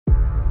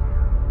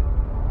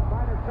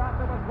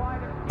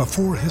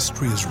Before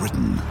history is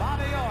written,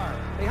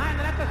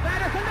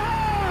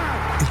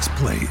 it's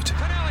played.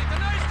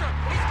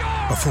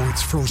 Before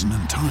it's frozen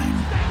in time,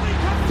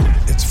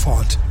 it's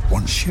fought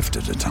one shift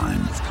at a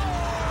time.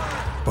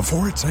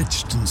 Before it's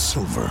etched in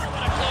silver,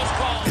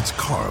 it's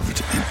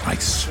carved in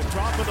ice.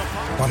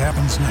 What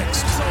happens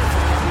next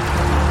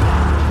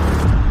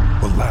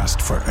will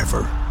last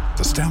forever.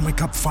 The Stanley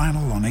Cup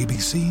Final on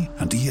ABC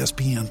and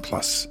ESPN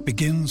Plus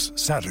begins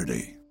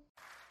Saturday.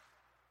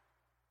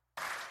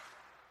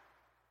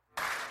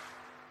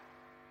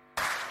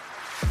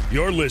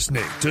 You're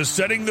listening to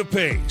Setting the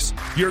Pace,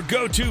 your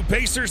go-to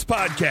Pacers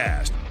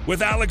podcast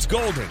with Alex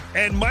Golden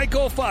and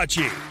Michael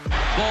Facci.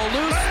 Ball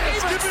loose.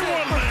 Lance, give me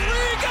one,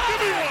 Lance.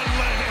 Give me one,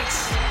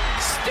 Lance.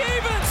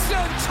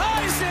 Stevenson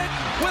ties it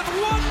with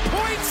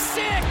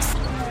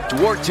 1.6.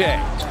 Duarte,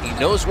 he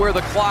knows where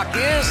the clock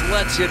is,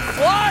 lets it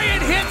fly,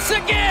 and hits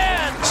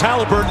again.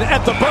 Halliburton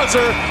at the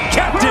buzzer.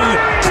 Captain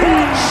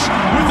Clutch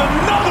with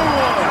another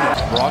one.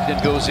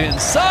 Brogdon goes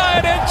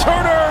inside, and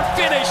Turner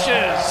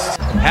finishes.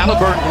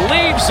 Halliburton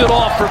leaves it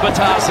off for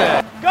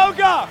Batase. Go,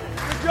 go.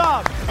 Good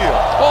job.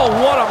 Oh,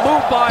 what a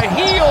move by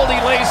Hield. He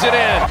lays it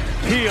in.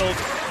 Hield.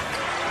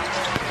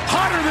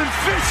 Hotter than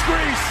fish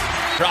grease.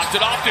 Dropped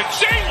it off to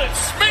Jalen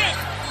Smith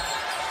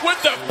with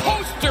the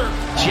poster.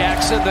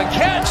 Jackson the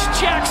catch.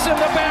 Jackson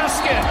the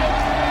basket.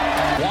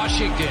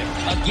 Washington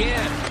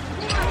again.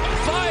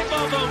 5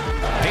 of them.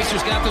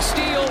 Pacers got the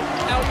steal.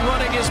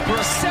 Outrunning is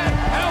Brissett.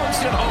 Pounds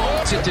it home.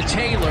 It's it to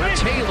Taylor.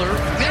 Taylor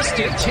missed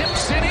it.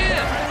 Tips it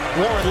in.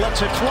 Warren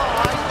lets it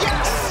fly.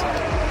 Yes!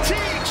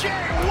 T.J.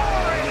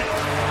 Warren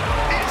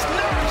is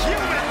not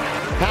human.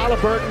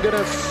 Halliburton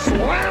gonna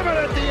slam it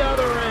at the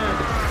other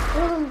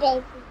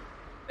end.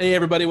 Hey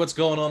everybody, what's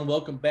going on?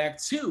 Welcome back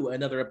to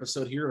another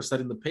episode here of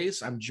Setting the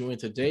Pace. I'm joined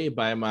today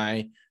by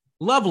my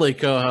lovely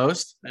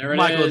co-host,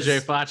 Michael J.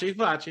 Facci.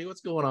 Facci,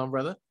 what's going on,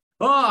 brother?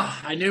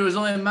 Oh, I knew it was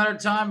only a matter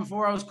of time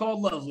before I was called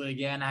lovely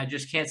again. I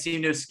just can't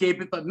seem to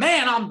escape it. But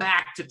man, I'm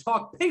back to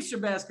talk Pacer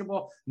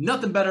basketball.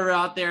 Nothing better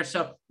out there.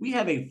 So we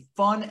have a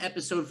fun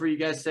episode for you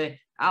guys today.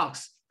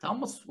 Alex, tell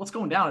them what's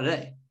going down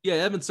today. Yeah,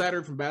 Evan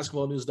Sider from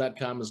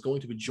basketballnews.com is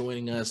going to be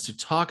joining us to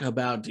talk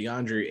about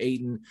DeAndre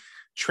Ayton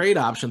trade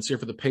options here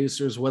for the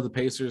Pacers, what the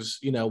Pacers,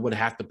 would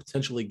have to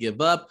potentially give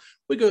up.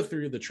 We go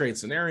through the trade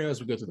scenarios.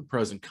 We go through the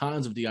pros and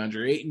cons of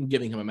DeAndre Ayton,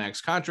 giving him a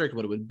max contract,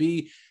 what it would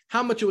be,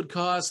 how much it would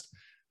cost.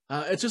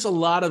 It's just a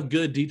lot of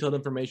good detailed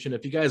information.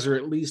 If you guys are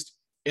at least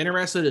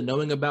interested in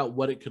knowing about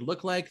what it could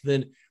look like,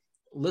 then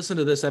listen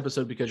to this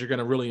episode because you're going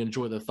to really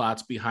enjoy the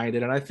thoughts behind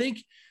it. And I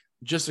think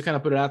just to kind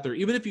of put it out there,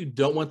 even if you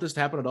don't want this to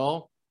happen at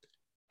all,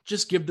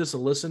 just give this a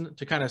listen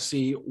to kind of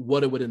see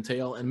what it would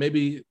entail. And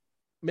maybe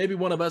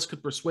one of us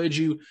could persuade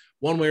you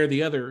one way or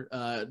the other,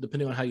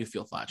 depending on how you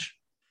feel, Flatch.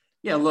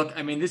 Yeah, look,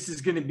 I mean, this is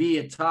going to be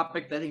a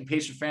topic that I think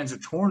Pacer fans are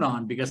torn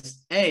on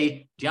because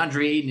A,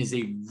 DeAndre Ayton is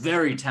a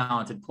very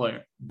talented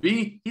player.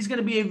 B, he's going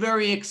to be a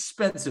very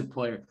expensive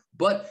player.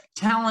 But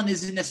talent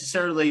isn't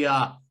necessarily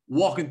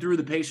walking through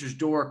the Pacers'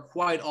 door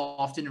quite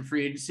often in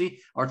free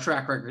agency. Our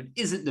track record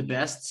isn't the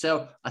best.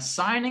 So a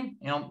signing,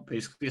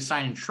 basically a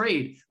sign and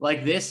trade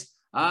like this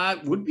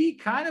would be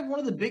kind of one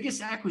of the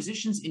biggest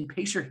acquisitions in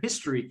Pacer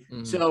history.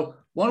 Mm-hmm. So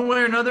one way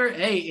or another,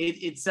 hey,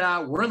 it's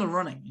we're in the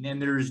running,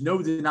 and there's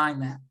no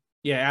denying that.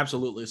 Yeah,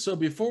 absolutely. So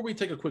before we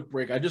take a quick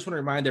break, I just want to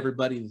remind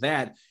everybody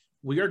that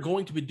we are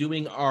going to be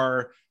doing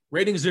our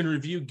ratings and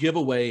review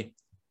giveaway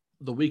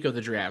the week of the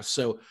draft.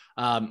 So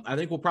I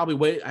think we'll probably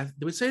wait.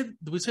 Did we say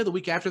the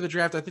week after the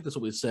draft? I think that's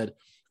what we said,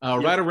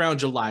 right around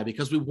July,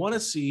 because we want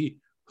to see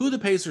who the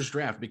Pacers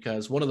draft,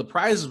 because one of the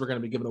prizes we're going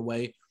to be giving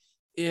away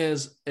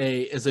is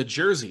a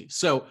jersey.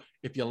 So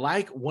if you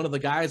like one of the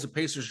guys the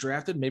Pacers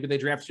drafted, maybe they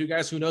draft 2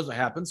 guys, who knows what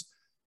happens.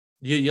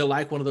 You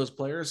like one of those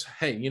players.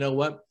 Hey, you know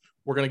what?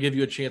 We're going to give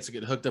you a chance to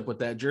get hooked up with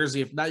that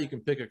jersey. If not, you can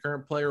pick a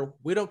current player.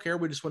 We don't care.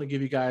 We just want to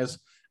give you guys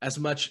as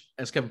much,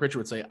 as Kevin Pritchard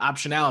would say,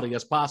 optionality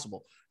as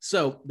possible.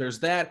 So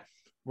there's that.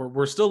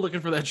 We're still looking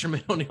for that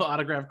Jermaine O'Neal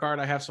autograph card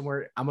I have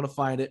somewhere. I'm going to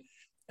find it.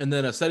 And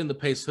then a Setting the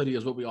Pace hoodie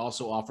is what we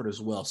also offered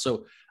as well.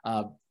 So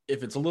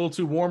if it's a little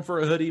too warm for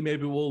a hoodie,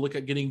 maybe we'll look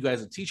at getting you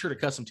guys a t-shirt, a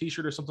custom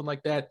t-shirt or something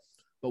like that.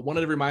 But wanted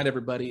to remind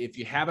everybody, if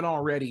you haven't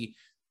already,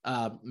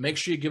 make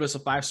sure you give us a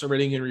 5-star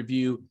rating and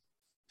review.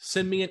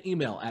 Send me an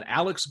email at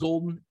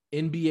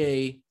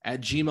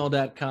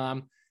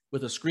alexgoldenNBA@gmail.com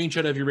with a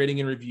screenshot of your rating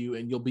and review,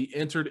 and you'll be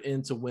entered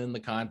in to win the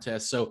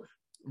contest. So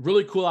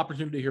really cool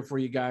opportunity here for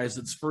you guys.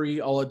 It's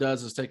free. All it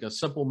does is take a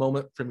simple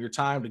moment from your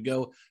time to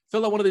go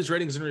fill out one of these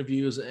ratings and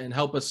reviews and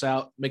help us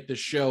out, make this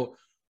show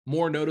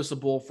more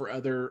noticeable for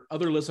other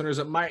listeners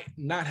that might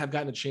not have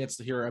gotten a chance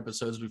to hear our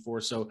episodes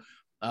before. So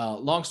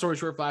long story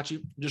short, Facci,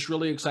 just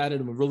really excited,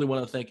 and we really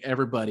want to thank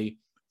everybody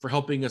for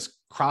helping us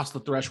cross the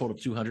threshold of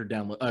 200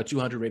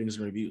 ratings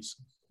and reviews.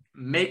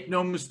 Make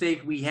no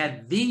mistake, we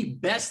had the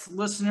best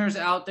listeners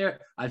out there.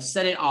 I've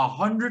said it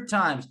 100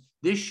 times.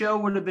 This show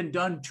would have been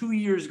done 2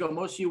 years ago.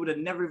 Most of you would have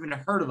never even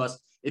heard of us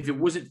if it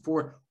wasn't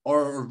for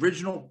our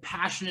original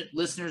passionate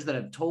listeners that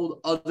have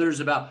told others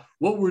about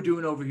what we're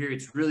doing over here.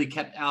 It's really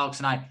kept Alex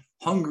and I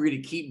hungry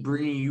to keep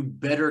bringing you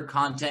better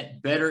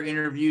content, better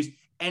interviews,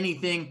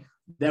 anything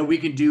that we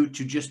can do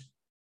to just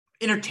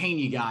entertain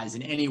you guys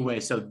in any way.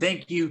 So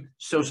thank you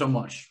so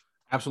much.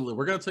 Absolutely.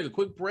 We're going to take a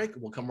quick break.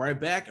 We'll come right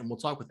back and we'll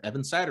talk with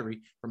Evan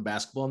Sattery from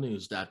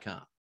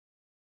basketballnews.com.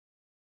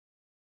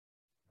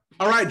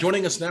 All right,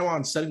 joining us now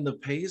on Setting the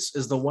Pace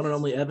is the one and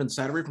only Evan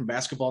Sattery from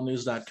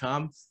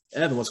basketballnews.com.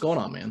 Evan, what's going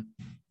on, man?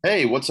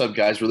 Hey, what's up,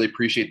 guys? Really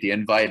appreciate the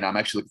invite, and I'm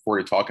actually looking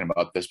forward to talking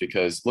about this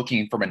because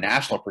looking from a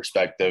national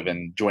perspective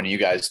and joining you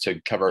guys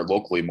to cover it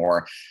locally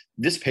more,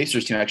 this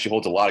Pacers team actually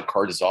holds a lot of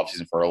cards this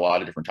offseason for a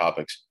lot of different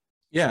topics.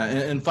 Yeah,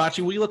 and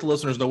Facci, will you let the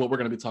listeners know what we're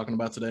going to be talking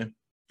about today?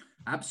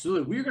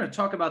 Absolutely. We're going to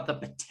talk about the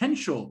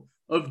potential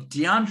of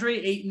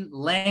DeAndre Ayton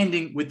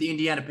landing with the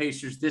Indiana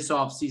Pacers this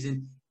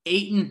offseason.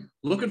 Ayton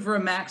looking for a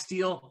max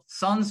deal.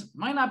 Suns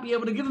might not be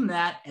able to give him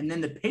that. And then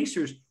the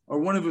Pacers are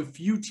one of a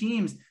few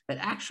teams that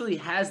actually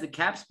has the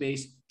cap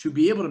space to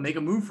be able to make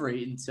a move for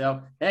Ayton.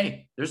 So,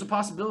 hey, there's a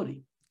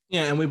possibility.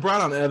 Yeah, and we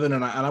brought on Evan,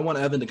 and I want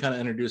Evan to kind of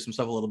introduce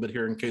himself a little bit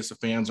here in case the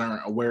fans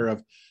aren't aware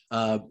of,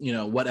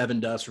 what Evan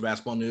does for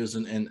Basketball News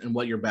and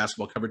what your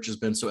basketball coverage has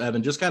been. So,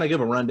 Evan, just kind of give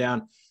a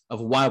rundown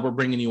of why we're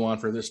bringing you on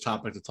for this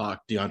topic to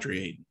talk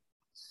DeAndre Ayton.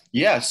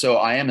 Yeah, so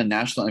I am a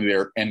national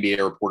NBA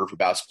reporter for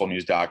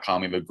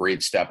basketballnews.com. We have a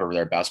great staff over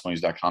there at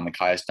basketballnews.com,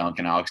 Machias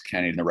Duncan, Alex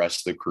Kennedy, and the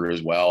rest of the crew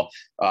as well.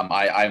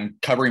 I'm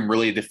covering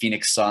really the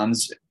Phoenix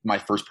Suns, my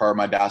first part of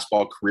my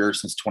basketball career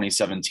since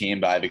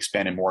 2017, but I've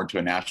expanded more into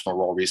a national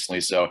role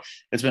recently. So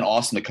it's been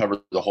awesome to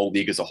cover the whole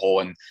league as a whole.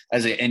 And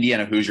as an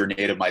Indiana Hoosier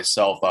native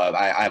myself,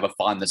 I have a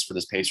fondness for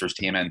this Pacers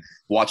team and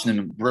watching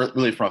them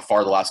really from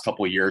afar the last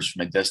couple of years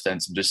from a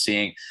distance and just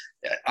seeing –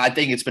 I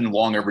think it's been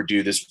long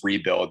overdue, this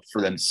rebuild,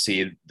 for them to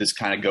see this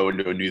kind of go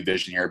into a new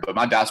vision here. But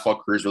my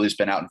basketball career has really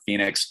been out in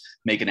Phoenix,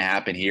 making it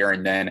happen here.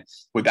 And then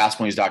with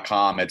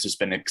basketballnews.com, it's just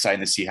been exciting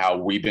to see how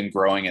we've been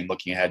growing and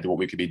looking ahead to what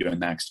we could be doing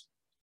next.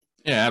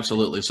 Yeah,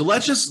 absolutely. So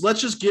let's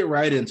just get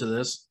right into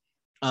this.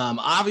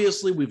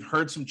 Obviously, we've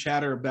heard some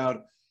chatter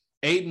about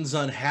Ayton's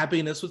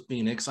unhappiness with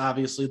Phoenix.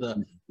 Obviously,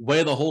 the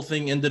way the whole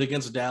thing ended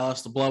against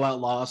Dallas, the blowout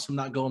loss, him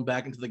not going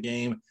back into the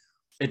game.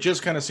 It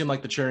just kind of seemed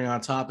like the cherry on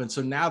top. And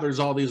so now there's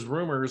all these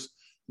rumors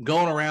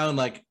going around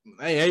like,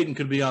 hey, Ayton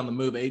could be on the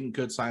move. Ayton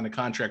could sign a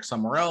contract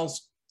somewhere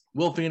else.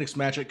 Will Phoenix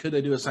match it? Could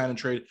they do a sign and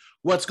trade?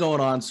 What's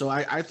going on? So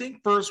I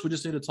think first we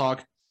just need to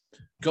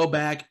go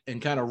back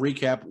and kind of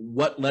recap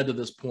what led to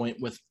this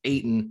point with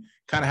Ayton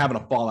kind of having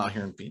a fallout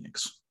here in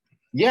Phoenix.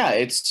 Yeah,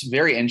 it's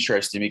very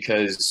interesting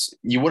because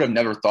you would have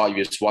never thought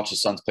you just watched the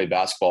Suns play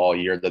basketball all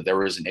year that there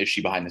was an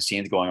issue behind the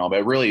scenes going on, but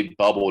it really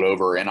bubbled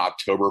over in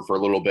October for a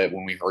little bit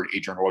when we heard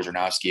Adrian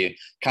Wojnarowski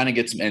kind of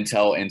get some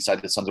intel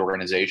inside the Suns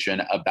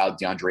organization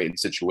about DeAndre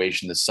Ayton's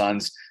situation. The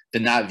Suns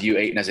did not view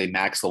Ayton as a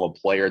max level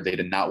player. They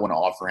did not want to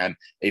offer him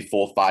a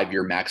full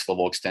 5-year max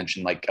level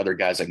extension like other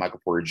guys like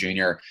Michael Porter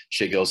Jr.,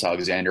 Shai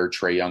Gilgeous-Alexander,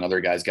 Trae Young,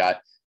 other guys got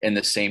in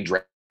the same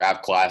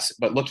draft class.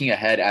 But looking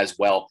ahead as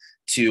well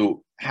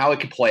to how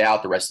it could play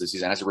out the rest of the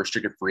season. As a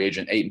restricted free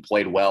agent, Ayton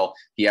played well.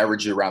 He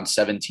averaged around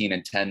 17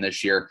 and 10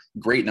 this year.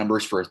 Great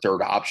numbers for a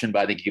third option, but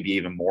I think he could be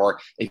even more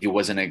if he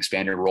wasn't an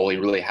expanded role. He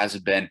really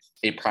hasn't been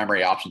a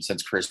primary option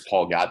since Chris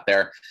Paul got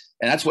there.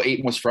 And that's what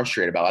Ayton was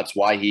frustrated about. That's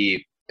why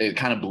it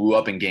kind of blew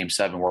up in Game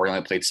 7 where he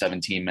only played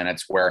 17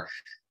 minutes, where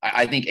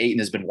I think Ayton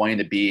has been wanting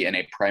to be in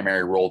a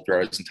primary role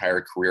throughout his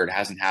entire career. It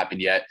hasn't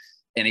happened yet.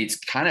 And it's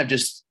kind of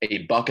just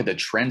a buck of the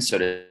trend, so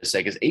to say,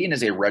 because Ayton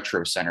is a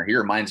retro center. He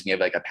reminds me of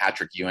like a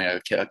Patrick Ewing,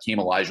 a Hakeem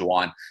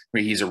Olajuwon,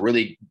 where he's a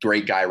really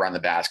great guy around the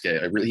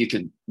basket. He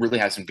can really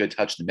have some good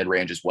touch in the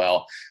mid-range as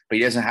well, but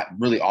he doesn't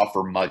really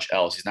offer much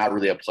else. He's not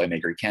really a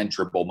playmaker. He can't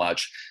dribble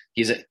much.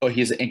 He's an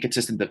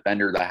inconsistent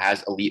defender that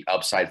has elite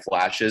upside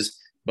flashes,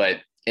 but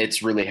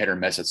it's really hit or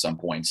miss at some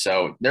point.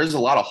 So there's a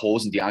lot of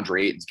holes in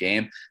DeAndre Ayton's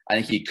game. I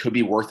think he could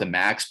be worth a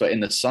max, but in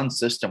the Suns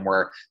system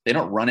where they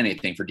don't run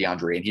anything for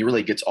DeAndre Ayton, he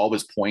really gets all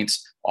his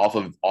points off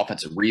of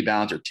offensive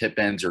rebounds or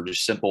tip-ins or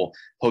just simple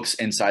hooks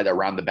inside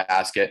around the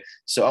basket.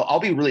 So I'll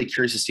be really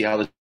curious to see how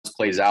this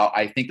plays out.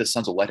 I think the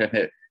Suns will let him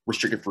hit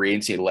restricted free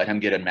agency, let him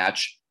get a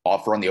match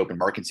offer on the open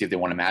market and see if they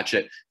want to match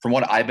it. From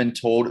what I've been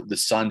told, the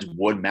Suns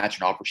would match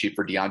an offer sheet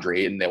for DeAndre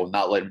Ayton. They will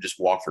not let him just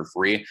walk for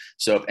free.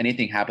 So if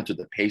anything happens with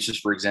the Pacers,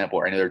 for example,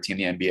 or any other team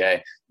in the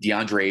NBA,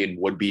 DeAndre Ayton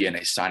would be in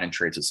a sign and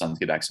trade so the Suns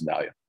get back some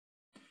value.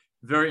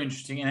 Very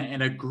interesting.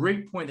 And a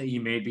great point that you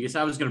made, because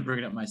I was going to bring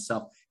it up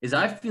myself, is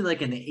I feel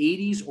like in the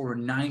 80s or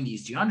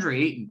 90s, DeAndre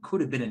Ayton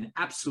could have been an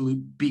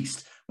absolute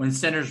beast when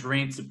centers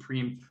reigned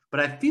supreme.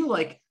 But I feel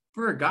like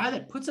for a guy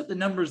that puts up the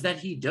numbers that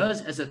he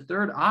does as a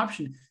third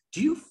option,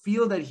 do you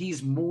feel that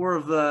he's more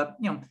of a,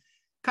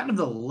 kind of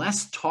the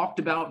less talked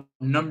about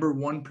number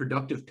one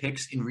productive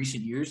picks in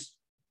recent years?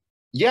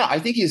 Yeah, I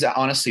think he's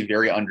honestly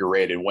very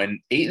underrated. When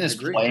Ayton is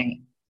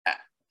playing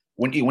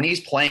when he's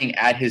playing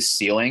at his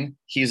ceiling,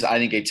 he's, I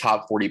think, a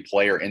top 40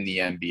 player in the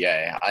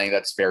NBA. I think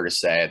that's fair to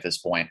say at this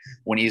point.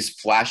 When he's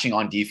flashing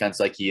on defense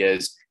like he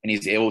is, and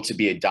he's able to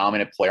be a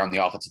dominant player on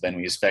the offensive end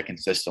when he's fed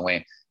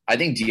consistently, I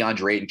think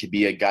DeAndre Ayton could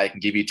be a guy that can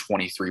give you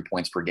 23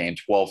 points per game,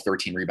 12,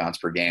 13 rebounds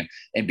per game,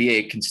 and be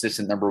a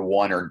consistent number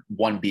 1 or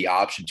 1B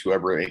option to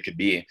whoever it could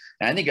be.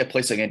 And I think a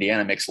place like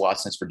Indiana makes a lot of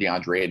sense for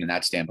DeAndre Ayton in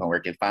that standpoint, where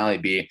it can finally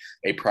be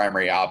a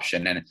primary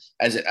option. And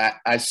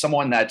as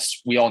someone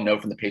that's, we all know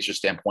from the Pacers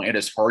standpoint, it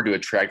is hard to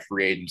attract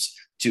free agents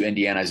to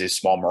Indiana as a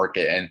small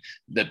market. And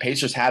the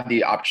Pacers have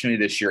the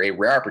opportunity this year, a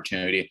rare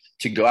opportunity,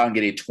 to go out and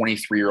get a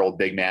 23-year-old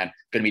big man,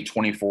 going to be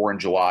 24 in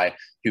July,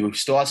 who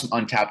still has some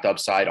untapped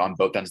upside on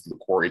both ends of the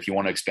court if you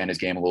want to expand his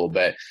game a little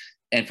bit.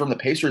 And from the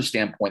Pacers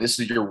standpoint, this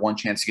is your one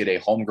chance to get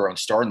a homegrown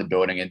star in the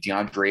building, and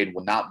DeAndre Ayton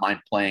will not mind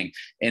playing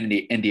in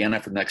Indiana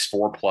for the next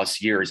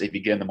 4+ years if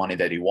you give him the money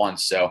that he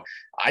wants. So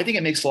I think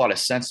it makes a lot of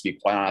sense, to be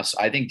quite honest.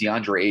 I think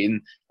DeAndre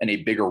Ayton in a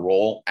bigger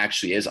role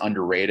actually is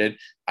underrated.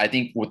 I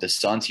think with the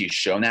Suns, he's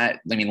shown that.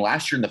 I mean,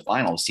 last year in the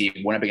finals, he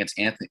went up against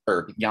Giannis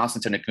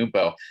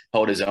Antetokounmpo,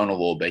 held his own a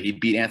little bit. He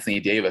beat Anthony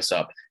Davis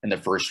up in the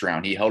first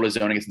round. He held his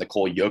own against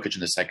Nikola Jokic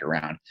in the second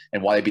round,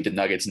 and why they beat the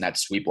Nuggets in that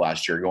sweep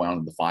last year going on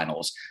to the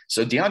finals.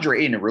 So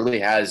DeAndre Ayton really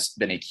has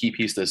been a key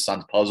piece to the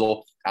Suns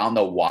puzzle. I don't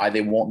know why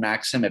they won't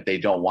max him if they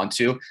don't want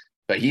to,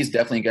 but he's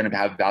definitely going to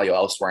have value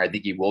elsewhere. I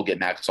think he will get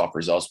max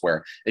offers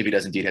elsewhere if he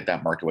does indeed hit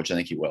that market, which I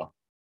think he will.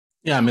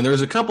 Yeah, I mean,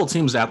 there's a couple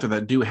teams out there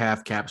that do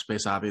have cap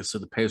space, obviously,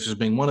 the Pacers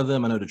being one of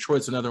them. I know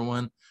Detroit's another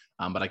one,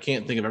 but I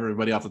can't think of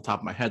everybody off the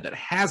top of my head that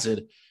has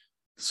it.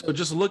 So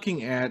just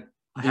looking at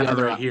I have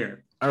it right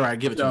here. All right,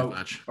 give it to me,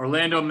 Fletch.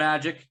 Orlando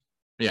Magic,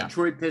 yeah,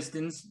 Detroit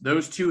Pistons,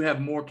 those two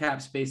have more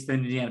cap space than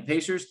Indiana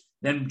Pacers.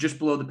 Then just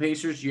below the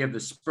Pacers, you have the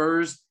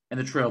Spurs and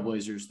the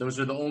Trailblazers. Those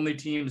are the only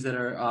teams that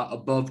are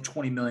above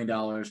 $20 million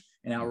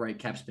in outright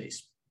cap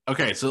space.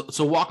 Okay, so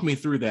walk me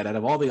through that. Out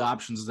of all the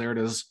options there,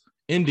 does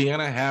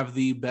Indiana have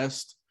the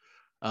best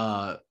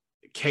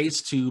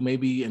case to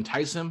maybe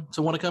entice him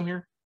to want to come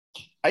here?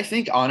 I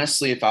think,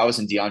 honestly, if I was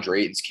in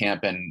DeAndre Ayton's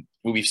camp, and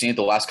we've seen it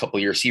the last couple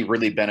of years, he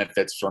really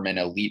benefits from an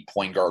elite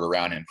point guard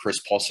around him. Chris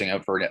Paul sitting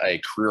up for a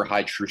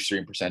career-high true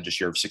shooting percentage this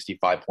year of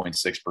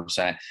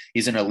 65.6%.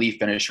 He's an elite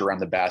finisher around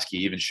the basket.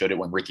 He even showed it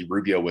when Ricky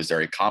Rubio was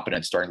there, a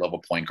competent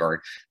starting-level point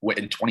guard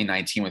in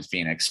 2019 with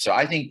Phoenix. So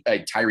I think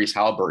Tyrese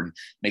Halliburton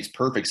makes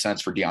perfect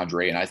sense for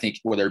DeAndre, and I think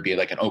whether it be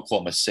like an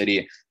Oklahoma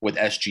City with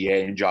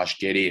SGA and Josh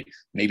Giddey,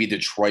 maybe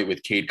Detroit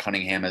with Cade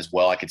Cunningham as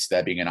well, I could see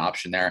that being an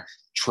option there.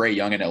 Trae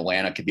Young in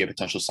Atlanta could be a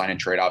potential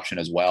sign-and-trade option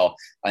as well.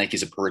 I think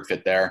he's a perfect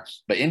fit there.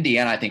 But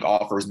Indiana, I think,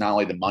 offers not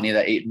only the money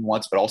that Ayton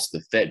wants, but also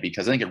the fit,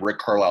 because I think in Rick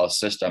Carlisle's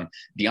system,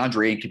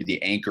 DeAndre Ayton could be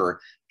the anchor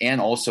and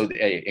also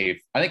I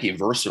think a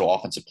versatile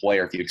offensive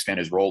player if you expand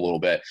his role a little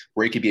bit,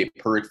 where he could be a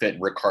perfect fit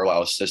in Rick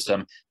Carlisle's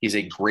system. He's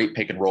a great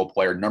pick-and-roll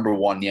player, number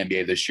 1 in the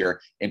NBA this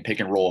year in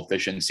pick-and-roll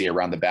efficiency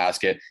around the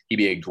basket. He'd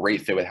be a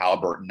great fit with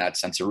Halliburton in that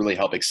sense to really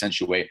help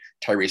accentuate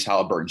Tyrese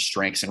Halliburton's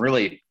strengths. And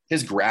really,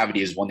 his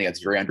gravity is one thing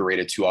that's very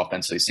underrated too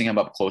offensively. Seeing him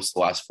up close the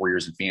last 4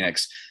 years in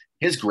Phoenix,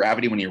 his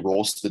gravity when he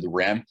rolls to the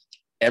rim,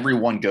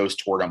 everyone goes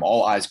toward him.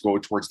 All eyes go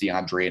towards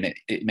DeAndre, and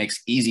it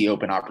makes easy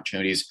open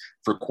opportunities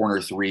for corner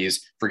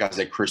threes for guys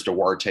like Chris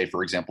Duarte,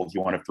 for example, if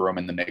you want to throw him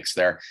in the mix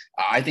there.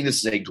 I think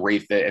this is a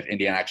great fit if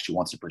Indiana actually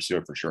wants to pursue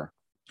it for sure.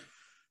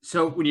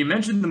 So when you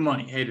mentioned the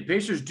money, hey, the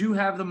Pacers do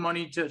have the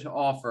money to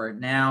offer it.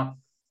 Now,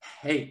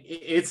 hey,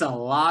 it's a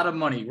lot of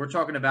money. We're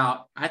talking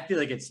about, I feel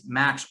like it's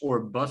max or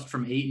bust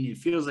from Ayton. It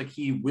feels like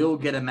he will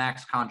get a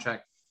max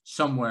contract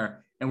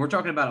somewhere. And we're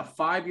talking about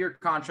a 5-year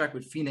contract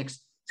with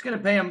Phoenix. It's going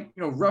to pay him,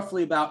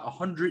 roughly about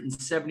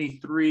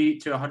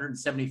 $173 to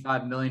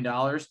 $175 million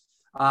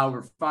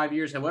over 5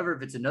 years. However,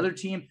 if it's another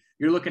team,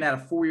 you're looking at a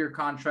 4-year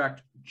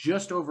contract,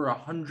 just over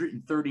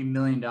 $130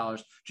 million.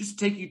 Just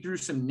to take you through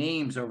some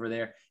names over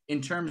there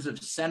in terms of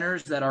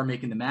centers that are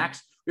making the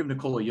max. We have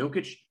Nikola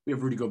Jokic, we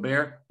have Rudy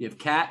Gobert, you have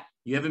Kat,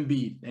 you have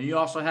Embiid, and you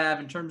also have,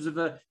 in terms of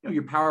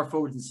your power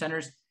forwards and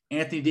centers,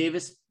 Anthony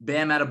Davis,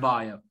 Bam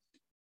Adebayo.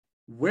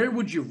 Where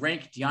would you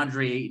rank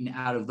DeAndre Ayton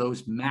out of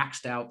those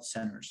maxed out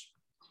centers?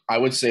 I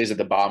would say is at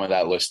the bottom of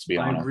that list, to be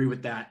honest. I agree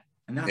with that,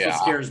 and that's what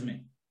scares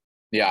me.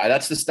 Yeah,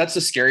 that's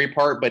the scary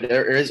part, but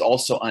there is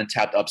also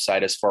untapped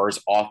upside as far as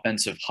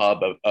offensive hub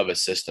of a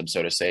system,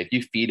 so to say. If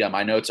you feed him,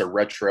 I know it's a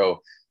retro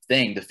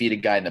thing to feed a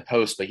guy in the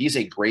post, but he's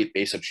a great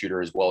base-up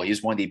shooter as well.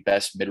 He's one of the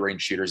best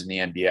mid-range shooters in the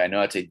NBA. I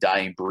know it's a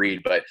dying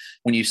breed, but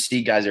when you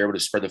see guys are able to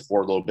spread the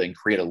floor a little bit and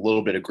create a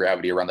little bit of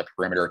gravity around the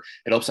perimeter,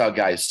 it helps out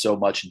guys so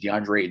much, and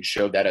DeAndre Ayton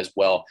showed that as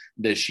well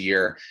this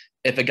year.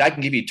 If a guy can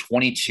give you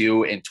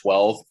 22 and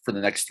 12 for the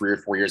next 3 or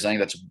 4 years, I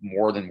think that's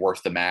more than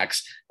worth the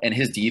max. And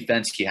his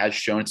defense, he has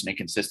shown some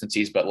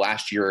inconsistencies, but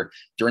last year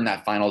during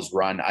that finals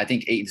run, I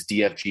think Ayton's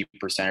DFG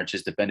percentage,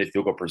 his defended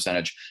field goal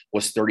percentage,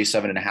 was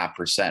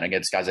 37.5%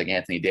 against guys like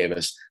Anthony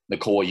Davis,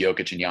 Nikola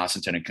Jokic, and Giannis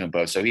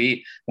Antetokounmpo. So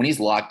when he's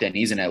locked in,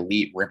 he's an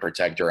elite rim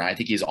protector. And I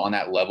think he's on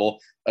that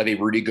level of a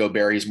Rudy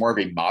Gobert. He's more of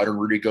a modern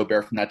Rudy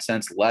Gobert from that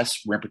sense, less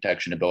rim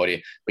protection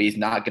ability, but he's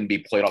not going to be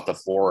played off the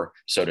floor,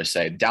 so to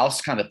say. Dallas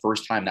is kind of the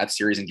first time that's that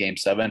series in Game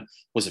 7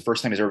 was the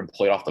first time he's ever been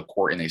played off the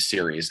court in a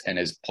series in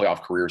his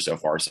playoff career so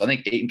far. So I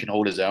think Ayton can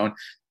hold his own.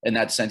 In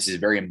that sense, he's a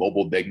very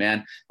mobile big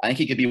man. I think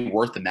he could be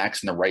worth the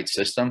max in the right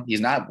system. He's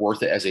not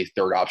worth it as a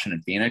third option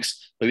in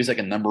Phoenix, but he's like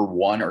a number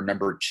 1 or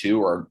number 2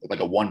 or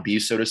like a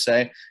 1B, so to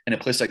say, in a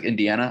place like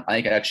Indiana.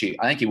 I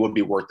think he would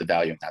be worth the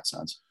value in that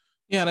sense.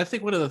 Yeah, and I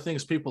think one of the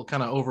things people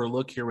kind of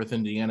overlook here with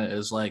Indiana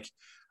is like,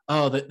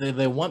 oh,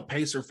 they want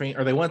Pacer fan,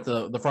 or they want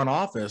the front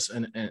office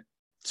and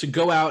to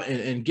go out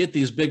and get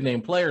these big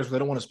name players, but they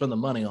don't want to spend the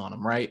money on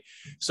them, right?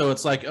 So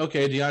it's like,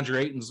 okay,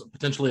 DeAndre Ayton's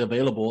potentially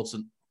available. It's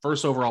a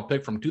first overall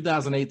pick from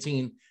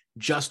 2018,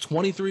 just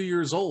 23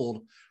 years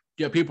old.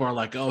 Yeah, people are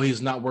like, oh,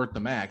 he's not worth the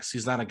max.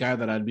 He's not a guy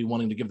that I'd be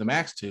wanting to give the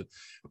max to.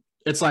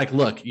 It's like,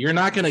 look, you're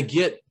not going to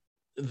get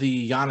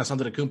the Giannis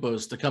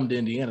Antetokounmpos to come to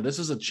Indiana. This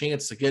is a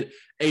chance to get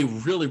a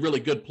really,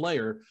 really good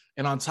player.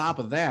 And on top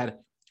of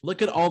that,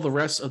 look at all the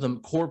rest of the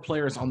core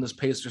players on this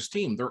Pacers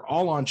team. They're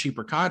all on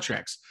cheaper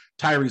contracts.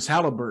 Tyrese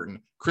Halliburton,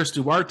 Chris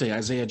Duarte,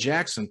 Isaiah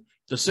Jackson,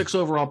 the 6th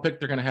overall pick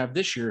they're going to have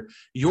this year.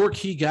 Your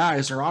key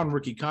guys are on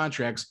rookie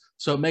contracts,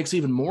 so it makes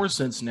even more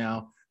sense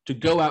now to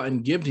go out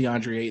and give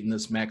DeAndre Ayton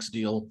this max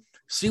deal.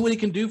 See what he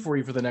can do for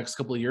you for the next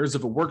couple of years.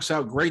 If it works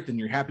out great, then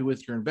you're happy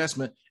with your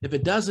investment. If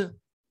it doesn't,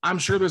 I'm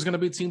sure there's going to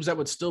be teams that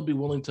would still be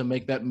willing to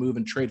make that move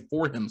and trade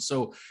for him.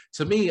 So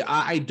to me,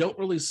 I don't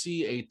really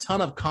see a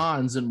ton of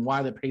cons in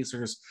why the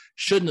Pacers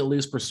shouldn't at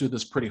least pursue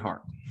this pretty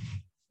hard.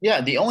 Yeah,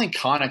 the only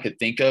con I could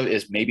think of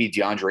is maybe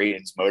DeAndre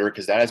Ayton's motor,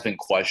 because that has been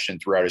questioned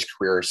throughout his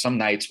career. Some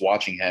nights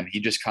watching him, he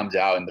just comes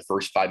out in the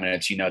first 5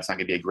 minutes, it's not going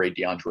to be a great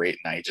DeAndre Ayton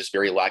night. Just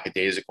very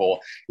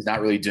lackadaisical. He's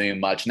not really doing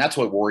much. And that's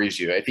what worries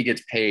you. If he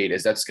gets paid,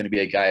 is that's going to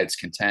be a guy that's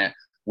content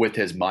with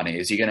his money?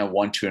 Is he going to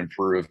want to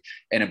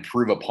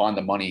improve upon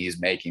the money he's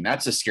making?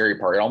 That's the scary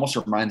part. It almost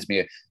reminds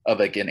me of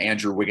like an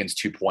Andrew Wiggins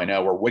 2.0,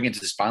 where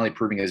Wiggins is finally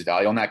proving his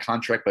value on that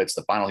contract, but it's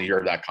the final year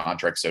of that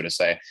contract, so to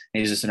say.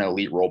 And he's just an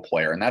elite role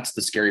player. And that's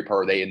the scary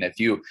part of it. And if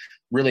you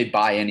really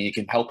buy in, you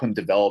can help him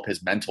develop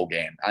his mental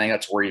game. I think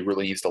that's where he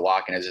really needs to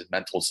lock in, is his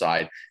mental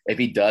side. If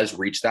he does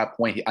reach that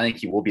point, I think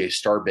he will be a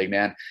star big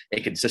man, a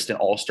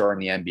consistent all-star in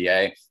the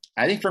NBA.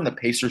 I think from the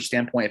Pacers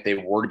standpoint, if they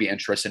were to be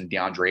interested in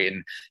DeAndre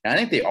Ayton, and I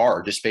think they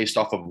are, just based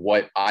off of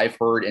what I've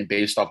heard and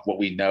based off what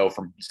we know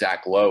from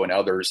Zach Lowe and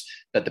others,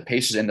 that the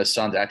Pacers and the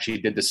Suns actually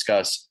did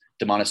discuss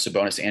Domantas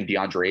Sabonis and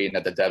DeAndre Ayton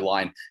at the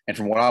deadline. And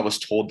from what I was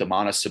told,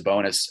 Domantas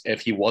Sabonis,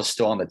 if he was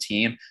still on the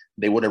team,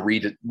 they would have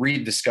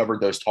rediscovered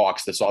those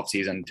talks this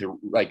offseason to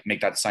like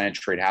make that sign and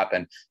trade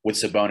happen with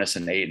Sabonis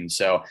and Ayton.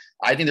 So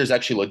I think there's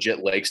actually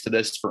legit legs to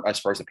this for as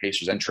far as the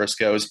Pacers' interest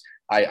goes.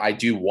 I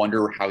do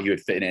wonder how he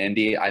would fit in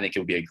Indy. I think it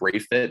would be a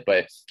great fit.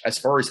 But as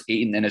far as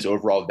Ayton and his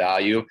overall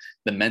value,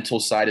 the mental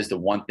side is the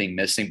one thing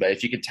missing. But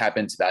if you could tap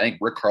into that, I think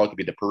Rick Carlisle could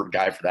be the perfect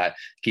guy for that.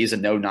 He's a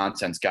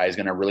no-nonsense guy. He's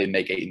going to really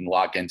make Ayton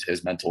lock into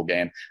his mental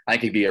game. I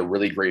think he'd be a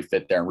really great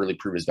fit there and really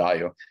prove his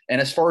value. And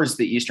as far as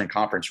the Eastern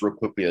Conference, real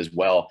quickly as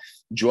well,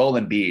 Joel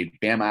Embiid,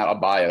 Bam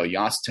Adebayo,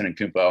 Giannis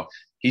Antetokounmpo,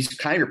 he's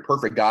kind of your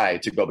perfect guy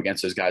to go up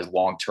against those guys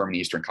long-term in the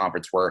Eastern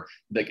Conference, where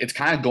like it's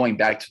kind of going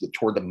back to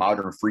toward the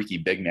modern freaky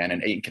big man,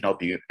 and Ayton can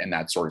help you in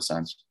that sort of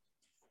sense.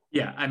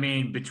 Yeah, I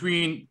mean,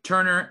 between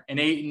Turner and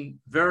Ayton,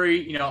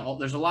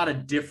 there's a lot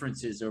of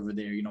differences over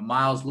there.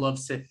 Miles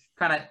loves to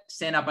kind of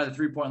stand out by the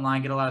three-point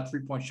line, get a lot of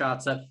three-point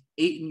shots up.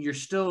 Ayton, you're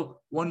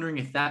still wondering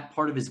if that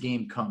part of his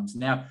game comes.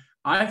 Now,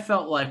 I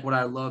felt like what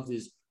I loved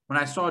is when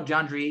I saw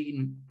DeAndre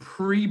Ayton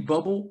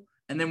pre-bubble,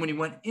 and then when he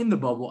went in the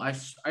bubble, I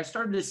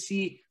started to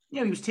see,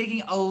 he was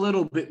taking a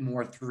little bit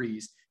more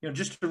threes.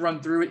 Just to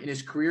run through it in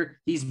his career,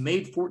 he's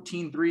made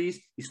 14 threes.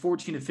 He's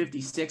 14 to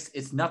 56.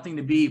 It's nothing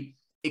to be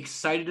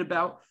excited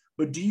about.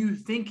 But do you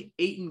think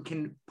Ayton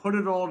can put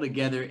it all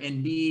together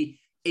and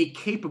be a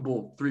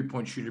capable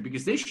three-point shooter?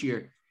 Because this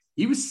year,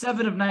 he was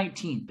 7 of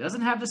 19.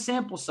 Doesn't have the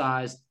sample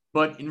size,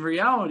 but in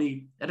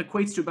reality, that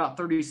equates to about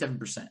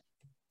 37%.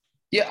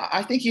 Yeah,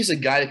 I think he's a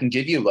guy that can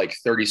give you like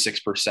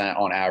 36%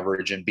 on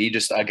average and be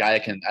just a guy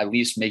that can at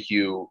least make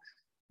you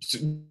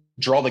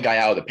draw the guy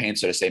out of the paint,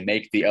 so to say,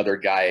 make the other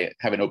guy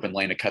have an open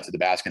lane to cut to the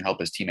basket and help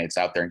his teammates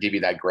out there and give you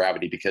that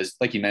gravity. Because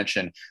like you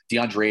mentioned,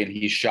 DeAndre, and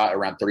he shot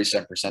around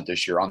 37%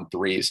 this year on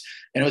threes.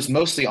 And it was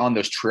mostly on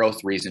those trail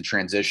threes in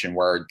transition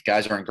where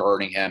guys aren't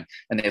guarding him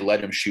and they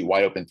let him shoot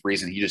wide open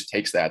threes. And he just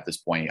takes that at this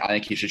point. I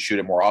think he should shoot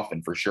it more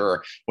often for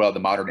sure. Well, the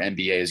modern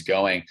NBA is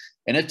going.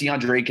 And if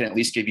DeAndre can at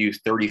least give you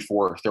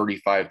 34,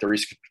 35,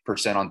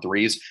 30% on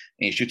threes,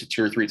 and he shoots it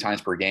 2 or 3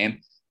 times per game,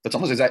 that's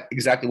almost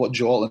exactly what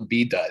Joel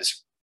Embiid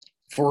does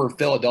for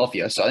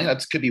Philadelphia. So I think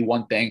that could be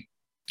one thing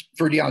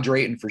for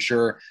DeAndre Ayton for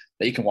sure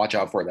that you can watch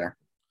out for there.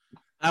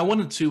 I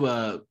wanted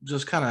to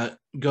just kind of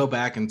go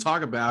back and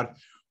talk about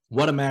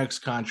what a max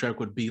contract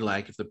would be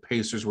like if the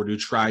Pacers were to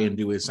try and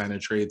do a sign and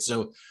trade.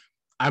 So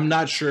I'm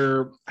not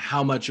sure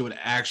how much it would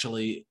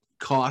actually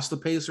cost the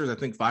Pacers. I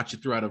think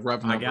Facci threw out a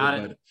rough number. I got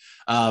it.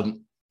 But,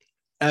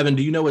 Evan,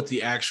 do you know what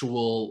the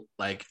actual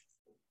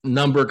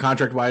number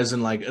contract wise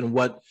and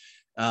what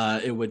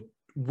it would,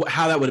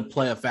 how that would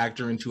play a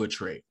factor into a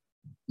trade?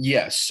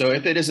 Yes. So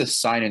if it is a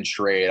sign and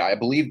trade, I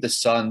believe the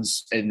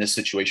Suns in this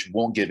situation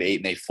won't give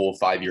Ayton a full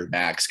 5-year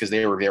max because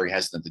they were very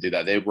hesitant to do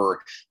that. They were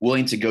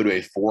willing to go to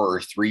a 4 or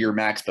 3-year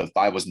max, but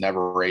 5 was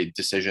never a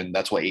decision.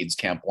 That's what Ayton's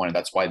camp wanted.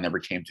 That's why it never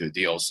came to a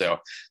deal. So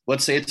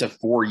let's say it's a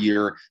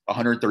 4-year,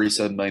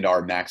 $137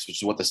 million max,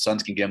 which is what the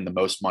Suns can give him the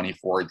most money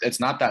for. It's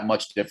not that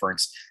much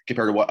difference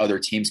compared to what other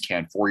teams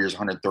can. 4 years,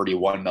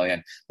 $131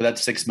 million, but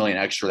that's $6 million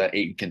extra that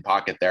Ayton can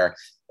pocket there.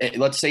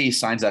 Let's say he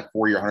signs that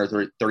 4-year,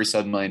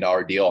 $137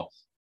 million deal.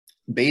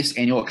 Base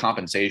annual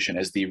compensation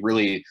is the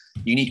really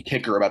unique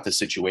kicker about the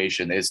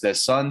situation. Is the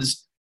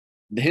Suns,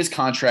 his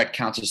contract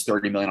counts as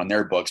 $30 million on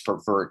their books.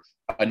 For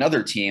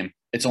another team,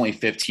 it's only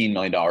 $15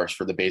 million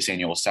for the base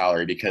annual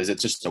salary because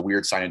it's just a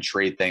weird sign and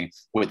trade thing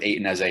with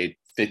Ayton as a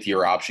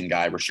 5th-year option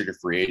guy, restricted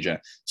free agent.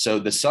 So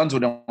the Suns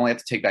would only have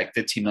to take back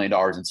 $15 million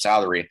in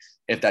salary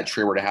if that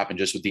trade were to happen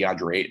just with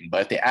DeAndre Ayton.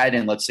 But if they add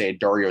in, let's say, a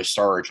Dario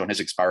Saric on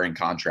his expiring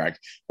contract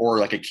or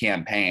like a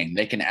campaign,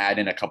 they can add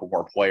in a couple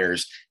more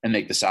players and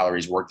make the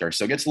salaries work there.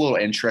 So it gets a little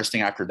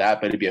interesting after that,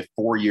 but it'd be a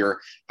 4-year,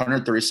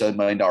 $137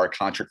 million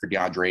contract for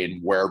DeAndre Ayton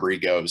wherever he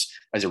goes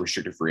as a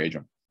restricted free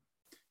agent.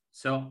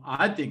 So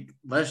I think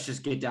let's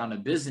just get down to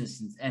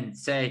business and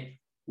say,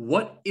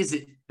 what is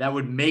it that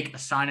would make a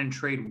sign and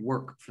trade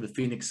work for the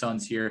Phoenix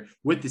Suns here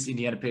with this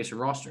Indiana Pacers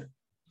roster?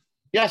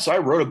 Yeah, so I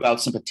wrote about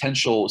some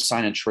potential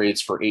sign and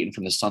trades for Ayton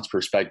from the Suns'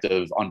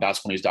 perspective on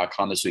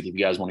basketballnews.com this week if you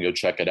guys want to go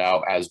check it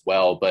out as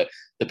well. But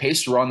the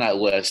Pacers were on that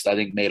list, I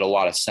think made a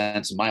lot of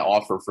sense. My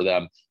offer for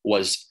them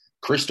was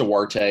Chris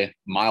Duarte,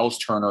 Miles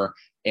Turner,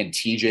 and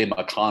TJ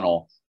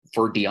McConnell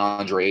for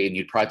DeAndre Ayton.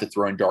 You'd probably have to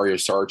throw in Dario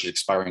Saric's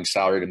expiring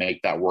salary to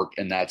make that work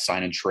in that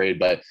sign and trade.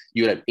 But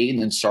you would have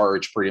Ayton and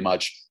Saric pretty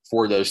much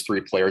for those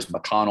 3 players,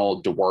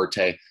 McConnell,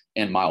 Duarte,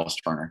 and Miles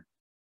Turner.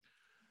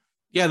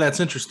 Yeah, that's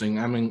interesting.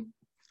 I mean,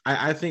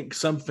 I think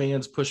some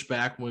fans pushed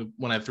back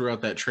when I threw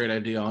out that trade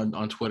idea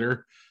on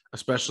Twitter,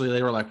 especially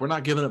they were like, we're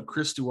not giving up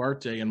Chris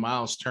Duarte and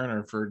Miles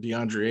Turner for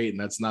DeAndre Ayton.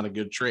 That's not a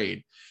good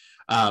trade.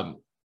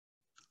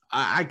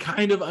 I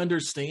kind of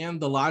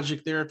understand the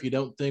logic there. If you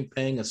don't think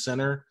paying a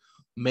center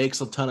makes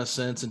a ton of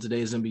sense in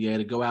today's NBA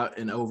to go out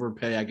and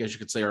overpay, I guess you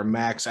could say, or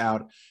max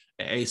out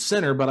a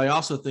center. But I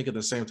also think at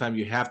the same time,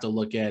 you have to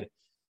look at,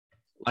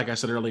 like I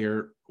said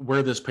earlier,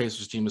 where this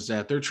Pacers team is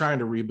at. They're trying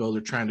to rebuild.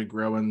 They're trying to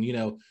grow. And,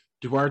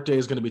 Duarte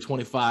is going to be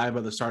 25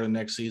 by the start of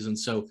next season.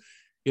 So,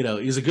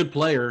 he's a good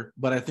player,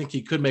 but I think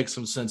he could make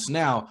some sense.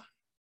 Now,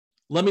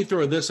 let me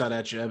throw this out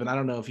at you, Evan. I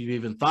don't know if you've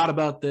even thought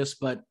about this,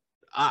 but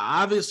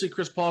obviously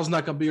Chris Paul's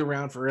not going to be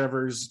around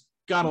forever. He's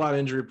got a lot of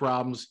injury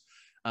problems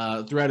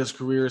throughout his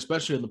career,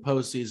 especially in the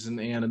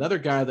postseason. And another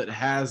guy that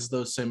has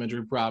those same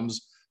injury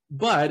problems,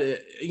 but,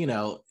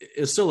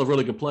 is still a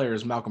really good player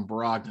is Malcolm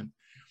Brogdon.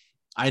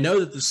 I know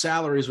that the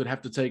salaries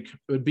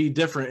would be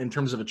different in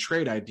terms of a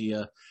trade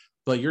idea,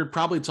 but you're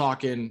probably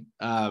talking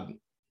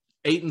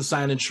Ayton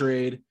sign and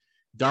trade,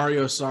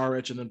 Dario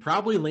Saric, and then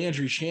probably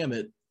Landry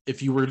Shamet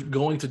if you were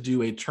going to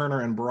do a Turner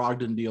and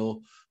Brogdon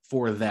deal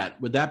for that.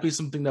 Would that be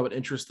something that would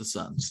interest the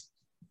Suns?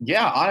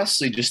 Yeah,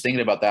 honestly, just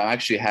thinking about that, I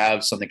actually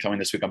have something coming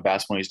this week on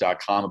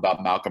basketballnews.com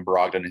about Malcolm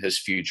Brogdon and his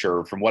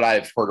future. From what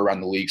I've heard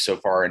around the league so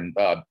far, and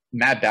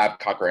Matt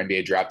Babcock, our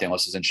NBA draft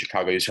analyst, is in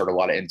Chicago. He's heard a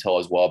lot of intel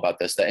as well about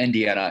this. The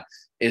Indiana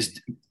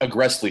is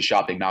aggressively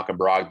shopping Malcolm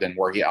Brogdon,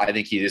 where I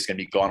think he is going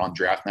to be gone on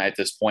draft night at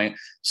this point.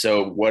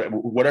 So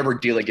whatever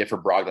deal they get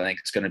for Brogdon, I think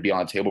it's going to be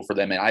on the table for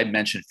them. And I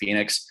mentioned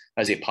Phoenix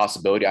as a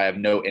possibility. I have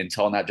no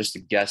intel on that, just to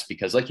guess,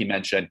 because like you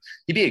mentioned,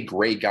 he'd be a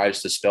great guy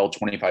just to spell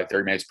 25,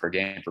 30 minutes per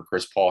game for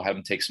Chris Paul, have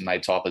him take some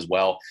nights off as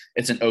well.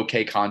 It's an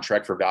okay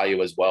contract for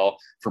value as well.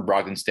 From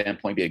Brogdon's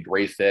standpoint, be a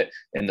great fit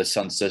in the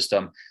Sun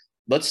system.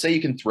 Let's say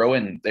you can throw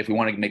in, if we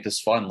want to make this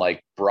fun,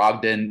 like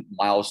Brogdon,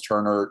 Miles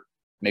Turner,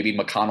 maybe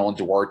McConnell and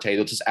Duarte.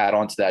 They'll just add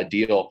on to that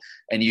deal,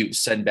 and you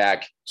send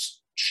back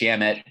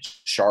Shamet,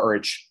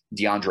 Saric,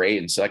 DeAndre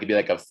Ayton. So that could be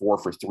like a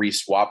 4-for-3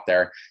 swap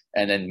there.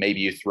 And then maybe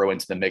you throw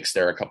into the mix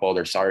there a couple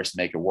other salaries to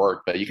make it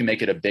work. But you can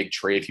make it a big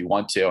trade if you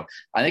want to.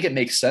 I think it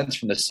makes sense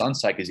from the Sun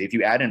side because if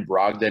you add in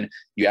Brogdon,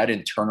 you add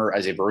in Turner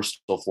as a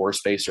versatile floor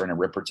spacer and a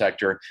rim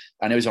protector.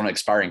 I know he's on an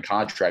expiring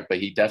contract, but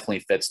he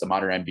definitely fits the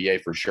modern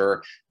NBA for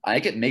sure. I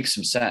think it makes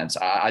some sense.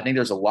 I think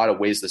there's a lot of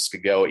ways this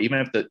could go. Even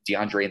if the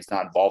DeAndre Ayton's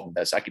not involved in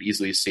this, I could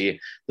easily see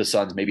the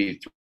Suns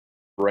maybe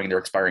throwing their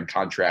expiring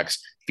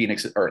contracts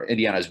Phoenix or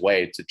Indiana's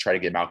way to try to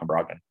get Malcolm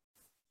Brogdon.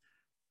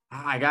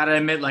 I got to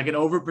admit, like an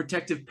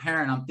overprotective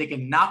parent, I'm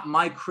thinking, not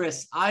my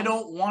Chris. I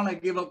don't want to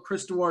give up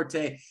Chris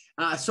Duarte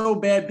so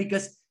bad,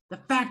 because the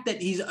fact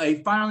that he's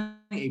finally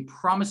a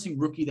promising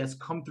rookie that's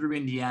come through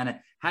Indiana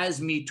has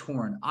me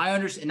torn. I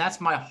understand, and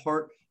that's my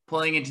heart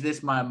playing into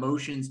this, my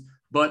emotions.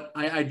 But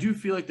I do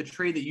feel like the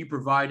trade that you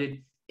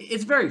provided,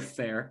 it's very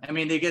fair. I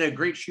mean, they get a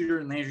great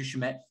shooter in Landry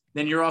Shamet.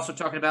 Then you're also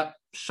talking about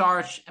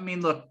Saric. I mean,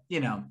 look,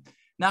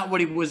 not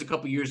what he was a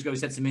couple years ago.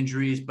 He's had some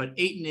injuries, but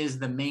Ayton is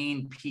the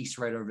main piece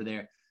right over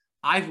there.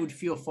 I would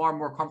feel far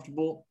more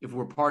comfortable if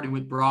we're parting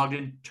with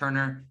Brogdon,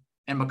 Turner,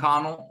 and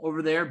McConnell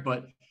over there.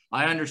 But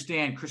I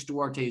understand Chris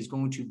Duarte is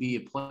going to be a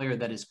player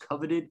that is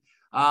coveted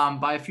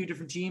by a few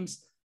different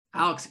teams.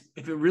 Alex,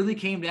 if it really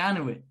came down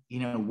to it,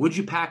 would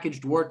you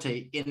package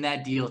Duarte in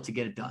that deal to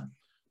get it done?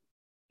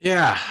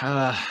 Yeah,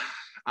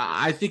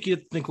 I think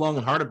you'd think long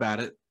and hard about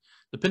it,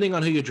 depending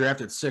on who you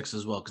draft at 6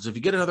 as well. Because if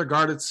you get another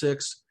guard at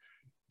 6,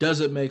 does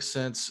it make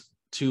sense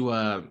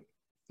to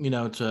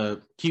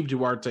to keep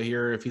Duarte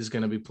here if he's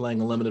going to be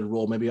playing a limited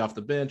role, maybe off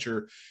the bench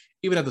or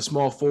even at the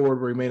small forward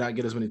where he may not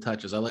get as many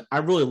touches? I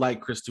really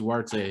like Chris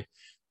Duarte,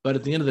 but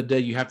at the end of the day,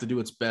 you have to do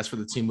what's best for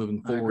the team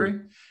moving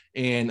forward.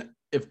 And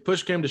if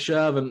push came to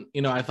shove and,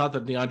 I thought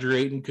that DeAndre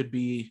Ayton could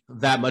be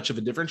that much of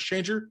a difference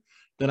changer,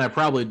 then I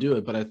probably do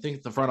it. But I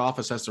think the front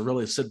office has to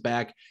really sit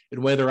back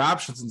and weigh their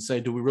options and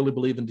say, do we really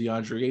believe in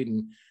DeAndre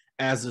Ayton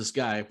as this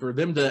guy? For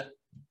them to,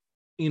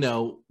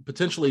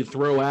 potentially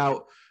throw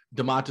out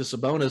Domantas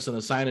Sabonis in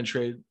a sign and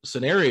trade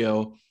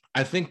scenario,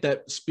 I think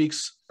that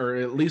speaks, or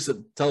at least it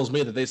tells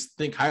me that they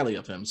think highly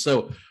of him.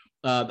 So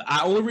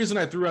the only reason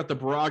I threw out the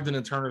Brogdon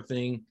and Turner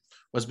thing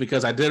was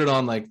because I did it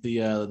on like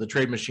the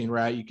trade machine,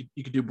 right?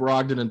 You could do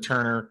Brogdon and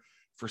Turner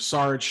for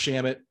Sarge,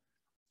 Shamet,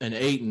 and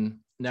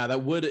Ayton. Now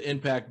that would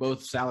impact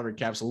both salary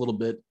caps a little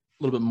bit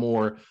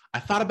more. I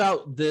thought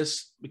about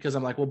this because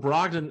I'm like, well,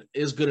 Brogdon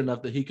is good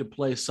enough that he could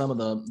play some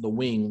of the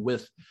wing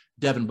with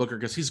Devin Booker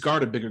because he's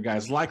guarded bigger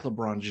guys like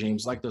LeBron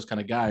James, like those kind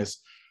of guys.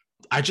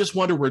 I just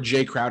wonder where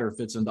Jay Crowder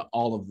fits into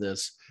all of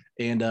this.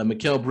 And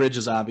Mikal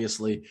Bridges,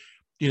 obviously,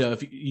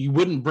 if you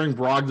wouldn't bring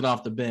Brogdon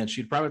off the bench,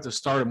 you'd probably have to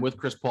start him with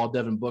Chris Paul,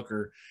 Devin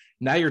Booker.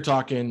 Now you're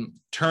talking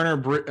Turner,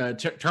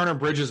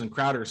 Bridges, and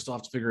Crowder still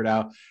have to figure it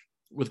out.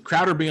 With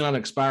Crowder being on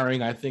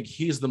expiring, I think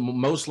he's the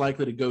most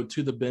likely to go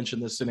to the bench in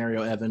this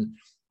scenario, Evan.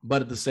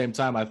 But at the same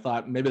time, I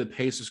thought maybe the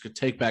Pacers could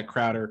take back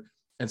Crowder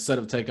instead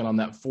of taking on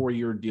that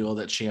 4-year deal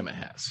that Shamet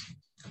has.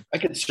 I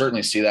could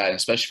certainly see that,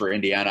 especially for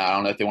Indiana. I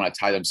don't know if they want to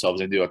tie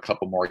themselves into a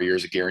couple more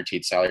years of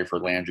guaranteed salary for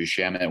Landry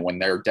Shamet when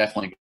they're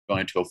definitely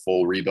going into a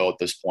full rebuild at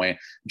this point.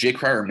 Jay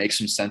Crowder makes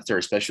some sense there,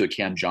 especially with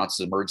Cam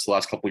Johnson emerged the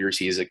last couple of years.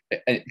 He's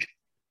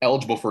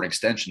eligible for an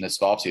extension this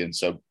offseason.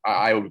 So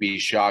I would be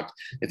shocked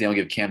if they don't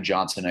give Cam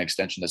Johnson an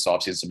extension this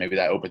offseason. So maybe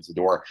that opens the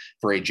door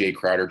for a Jay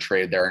Crowder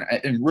trade there.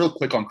 And real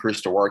quick on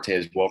Chris Duarte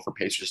as well for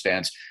Pacers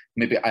fans,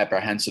 maybe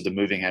apprehensive to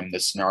moving him in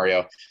this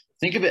scenario.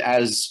 Think of it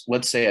as,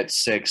 let's say at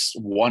 6,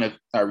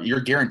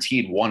 you're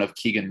guaranteed one of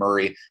Keegan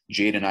Murray,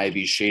 Jaden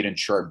Ivey, Shaedon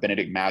Sharpe,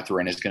 Benedict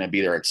Mathurin is going to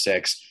be there at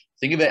 6.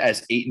 Think of it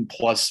as Ayton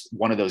plus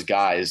one of those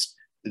guys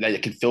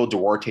that can fill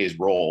Duarte's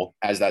role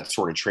as that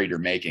sort of trade you're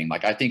making.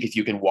 Like, I think if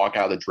you can walk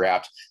out of the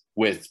draft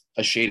with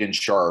a Shaedon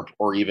Sharpe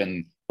or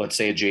even, let's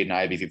say, a Jaden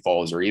Ivey if he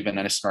falls, or even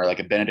in a scenario like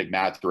a Benedict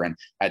Mathurin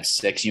at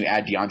 6, you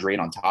add DeAndre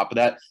Ayton on top of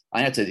that,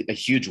 I think that's a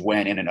huge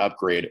win and an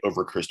upgrade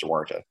over Chris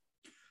Duarte.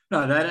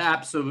 No, that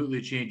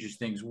absolutely changes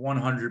things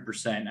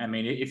 100%. I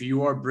mean, if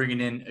you are bringing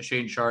in a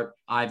Shaedon Sharpe,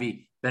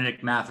 Ivy,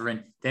 Benedict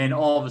Mathurin, then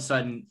all of a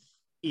sudden,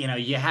 you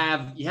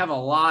have a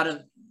lot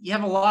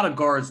of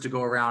guards to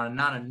go around and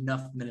not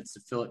enough minutes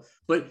to fill it.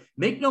 But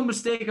make no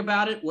mistake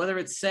about it, whether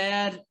it's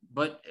sad,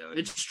 but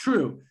it's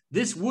true.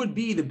 This would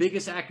be the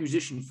biggest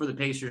acquisition for the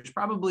Pacers,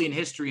 probably in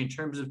history, in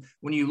terms of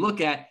when you look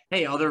at,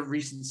 other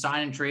recent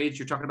sign and trades.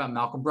 You're talking about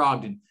Malcolm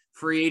Brogdon,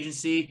 free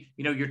agency.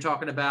 You're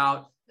talking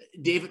about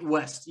David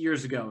West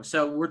years ago.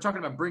 So we're talking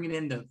about bringing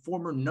in the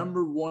former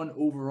number 1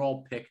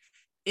 overall pick.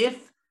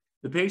 If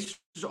the Pacers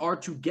are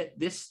to get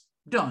this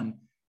done,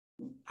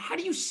 how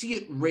do you see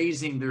it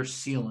raising their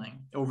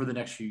ceiling over the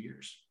next few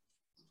years?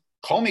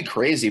 Call me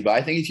crazy, but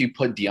I think if you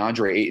put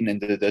DeAndre Ayton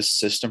into this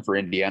system for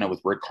Indiana with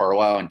Rick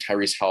Carlisle and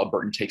Tyrese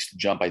Halliburton takes the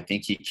jump, I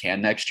think he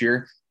can next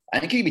year. I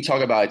think you'd be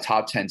talking about a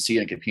top 10 seed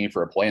and competing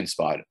for a play-in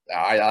spot.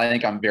 I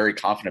think I'm very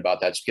confident about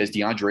that just because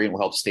DeAndre Ayton will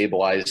help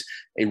stabilize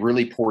a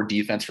really poor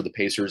defense for the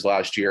Pacers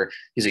last year.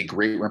 He's a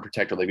great rim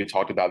protector, like we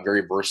talked about,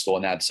 very versatile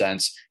in that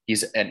sense.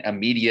 He's an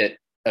immediate,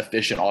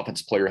 efficient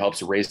offensive player, helps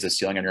to raise the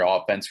ceiling on your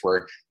offense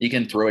where you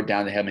can throw it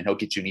down to him and he'll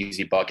get you an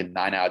easy bucket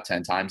 9 out of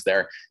 10 times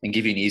there and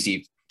give you an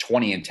easy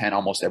 20 and 10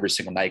 almost every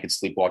single night. You can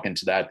sleepwalk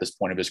into that at this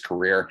point of his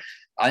career.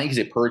 I think he's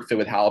a perfect fit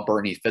with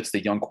Halliburton. He fits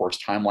the young course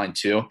timeline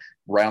too,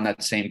 right on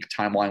that same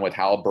timeline with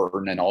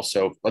Halliburton. And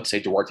also, let's say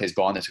Duarte's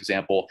gone this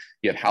example.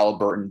 You have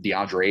Halliburton,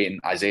 DeAndre Ayton,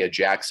 Isaiah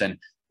Jackson,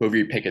 whoever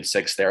you pick at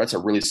 6 there. That's a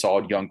really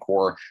solid young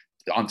core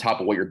on top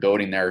of what you're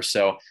building there.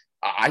 So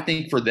I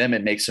think for them,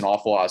 it makes an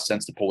awful lot of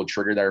sense to pull the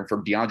trigger there. And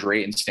from DeAndre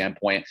Ayton's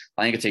standpoint,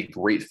 I think it's a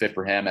great fit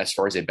for him as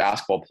far as a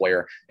basketball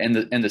player and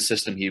the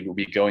system he will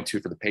be going to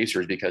for the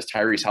Pacers, because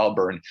Tyrese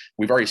Halliburton,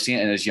 we've already seen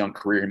it in his young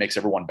career. He makes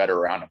everyone better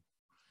around him.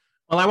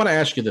 Well, I want to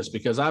ask you this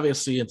because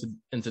obviously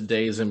in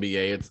today's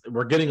NBA,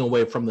 we're getting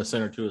away from the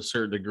center to a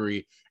certain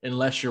degree,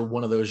 unless you're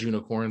one of those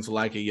unicorns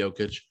like a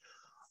Jokic,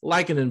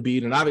 like an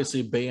Embiid. And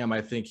obviously Bam,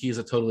 I think he's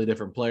a totally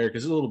different player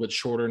because he's a little bit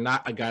shorter,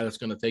 not a guy that's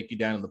going to take you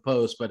down in the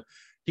post, but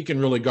he can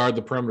really guard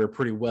the perimeter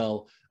pretty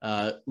well.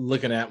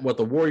 Looking at what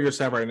the Warriors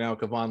have right now,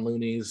 Kevon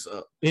Looney's,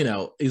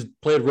 he's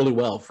played really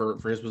well for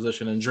his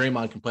position, and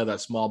Draymond can play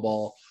that small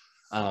ball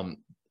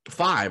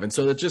 5. And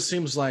so it just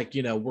seems like,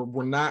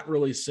 we're not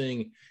really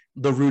seeing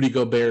the Rudy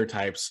Gobert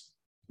types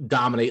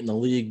dominate in the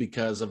league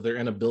because of their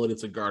inability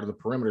to guard the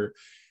perimeter.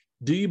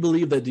 Do you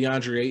believe that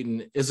DeAndre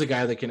Ayton is a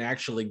guy that can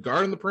actually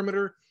guard on the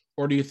perimeter,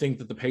 or do you think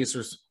that the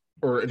Pacers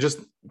or just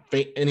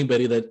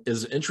anybody that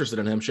is interested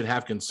in him should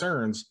have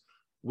concerns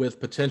with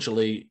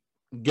potentially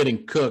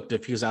getting cooked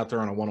if he's out there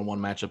on a one-on-one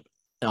matchup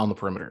on the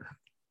perimeter?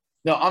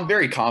 No, I'm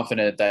very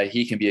confident that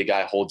he can be a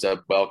guy who holds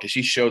up well, because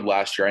he showed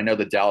last year. I know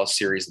the Dallas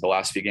series, the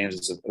last few games,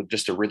 is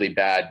just a really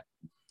bad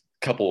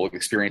couple of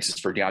experiences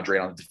for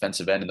DeAndre on the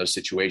defensive end in those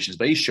situations,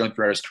 but he's shown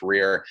throughout his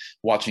career,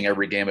 watching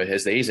every game of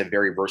his, that he's a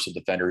very versatile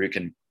defender who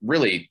can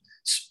really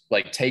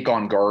take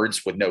on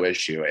guards with no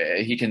issue.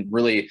 He can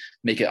really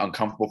make it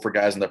uncomfortable for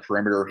guys on the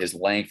perimeter. His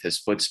length, his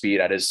foot speed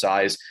at his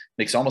size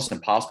makes it almost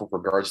impossible for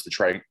guards to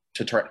try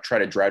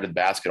to drive to the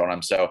basket on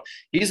him. So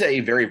he's a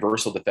very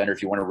versatile defender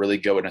if you want to really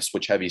go in a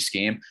switch heavy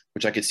scheme,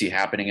 which I could see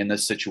happening in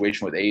this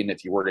situation with Ayton.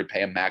 If you were to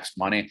pay him max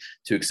money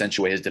to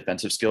accentuate his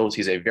defensive skills,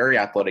 he's a very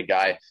athletic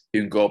guy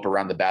who can go up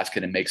around the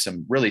basket and make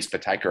some really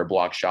spectacular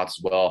block shots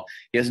as well.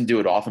 He doesn't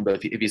do it often,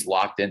 but if he's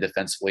locked in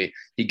defensively,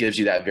 he gives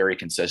you that very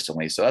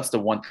consistently. So that's the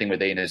one thing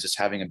with Ayton, is just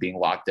having him being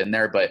locked in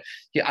there. But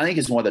I think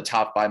he's one of the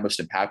top 5 most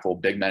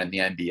impactful big men in the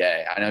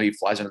NBA. I know he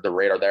flies under the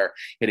radar there.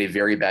 He had a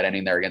very bad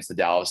inning there against the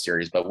Dallas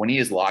series, but when he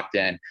is locked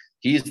in,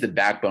 he's the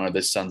backbone of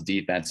this Suns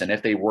defense. And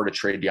if they were to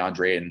trade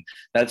DeAndre Ayton,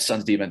 that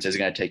Suns defense is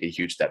going to take a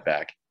huge step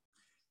back.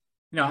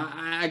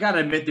 I got to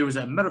admit, there was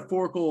a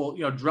metaphorical,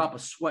 drop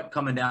of sweat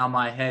coming down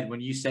my head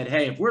when you said,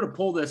 hey, if we're to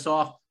pull this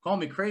off, call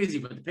me crazy,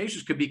 but the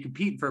Pacers could be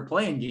competing for a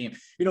playing game.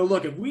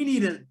 Look, if we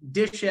need to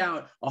dish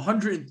out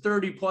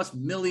 $130+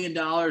 million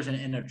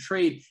in a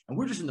trade, and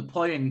we're just in the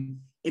play-in,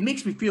 it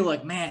makes me feel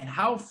like, man,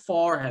 how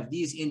far have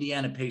these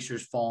Indiana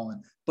Pacers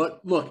fallen?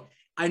 But look,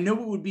 I know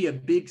it would be a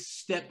big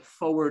step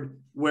forward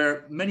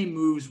where many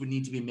moves would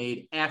need to be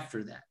made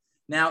after that.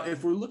 Now,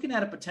 if we're looking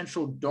at a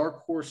potential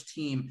dark horse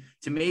team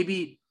to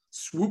maybe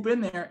swoop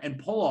in there and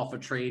pull off a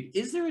trade,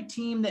 is there a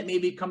team that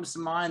maybe comes to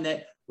mind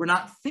that we're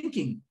not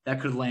thinking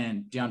that could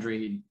land DeAndre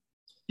Ayton?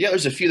 Yeah,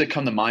 there's a few that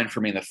come to mind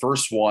for me. The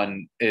first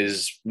one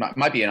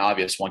might be an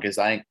obvious one, because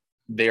I think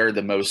they're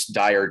the most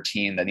dire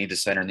team that needs a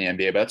center in the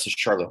NBA, but that's the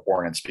Charlotte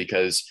Hornets,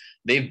 because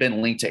they've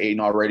been linked to Ayton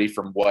already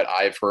from what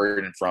I've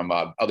heard, and from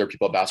other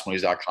people at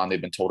basketballnews.com,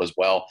 they've been told as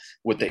well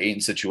with the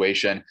Ayton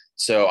situation.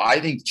 So I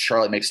think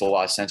Charlotte makes a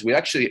lot of sense. We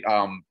actually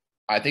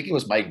I think it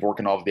was Mike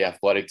Vorkunov of The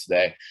Athletic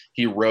today.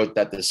 He wrote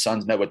that the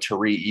Suns met with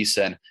Tari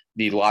Eason,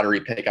 the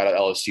lottery pick out of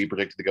LSU,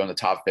 predicted to go in the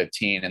top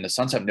 15, and the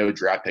Suns have no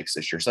draft picks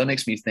this year. So that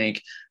makes me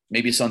think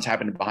maybe Suns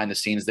happened behind the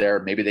scenes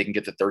there. Maybe they can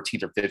get the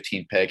 13th or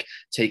 15th pick,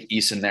 take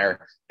Eason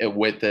there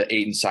with the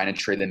Ayton sign and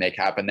trade they make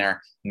happen there.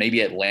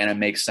 Maybe Atlanta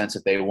makes sense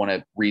if they want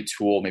to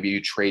retool. Maybe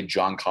you trade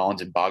John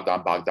Collins and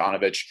Bogdan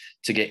Bogdanovic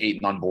to get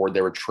Ayton on board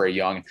there with Trae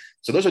Young.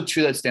 So those are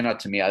two that stand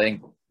out to me. I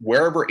think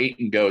wherever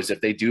Ayton goes,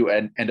 if they do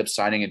end up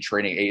signing and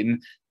trading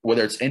Ayton,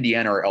 whether it's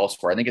Indiana or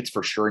elsewhere, I think it's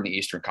for sure in the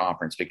Eastern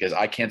Conference, because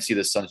I can't see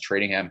the Suns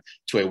trading him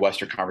to a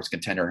Western Conference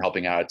contender and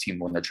helping out a team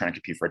when they're trying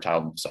to compete for a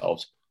title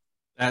themselves.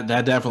 That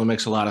definitely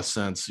makes a lot of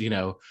sense.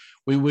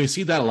 We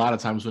see that a lot of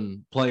times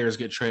when players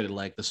get traded,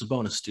 like the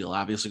Sabonis deal,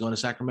 obviously going to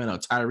Sacramento,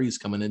 Tyrese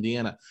coming to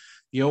Indiana.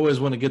 You always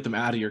want to get them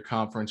out of your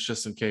conference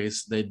just in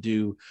case they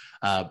do,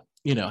 have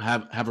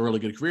a really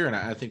good career. And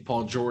I think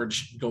Paul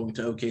George going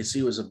to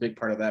OKC was a big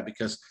part of that,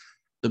 because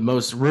the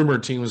most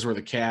rumored teams were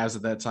the Cavs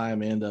at that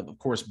time and, of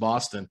course,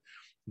 Boston.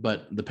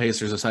 But the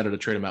Pacers decided to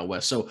trade him out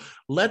west. So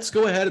let's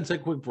go ahead and take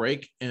a quick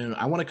break. And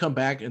I want to come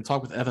back and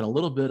talk with Evan a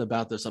little bit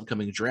about this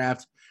upcoming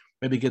draft,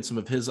 maybe get some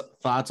of his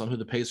thoughts on who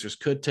the Pacers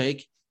could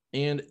take.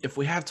 And if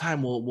we have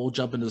time, we'll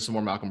jump into some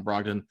more Malcolm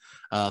Brogdon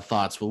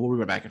thoughts. But we'll be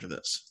right back after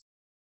this.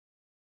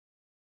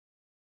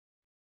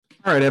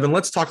 All right, Evan,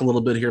 let's talk a little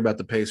bit here about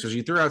the Pacers.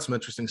 You threw out some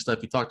interesting stuff.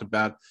 You talked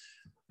about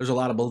there's a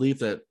lot of belief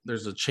that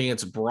there's a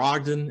chance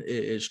Brogdon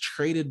is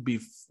traded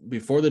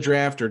before the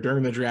draft or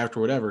during the draft or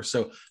whatever.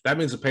 So that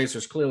means the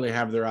Pacers clearly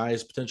have their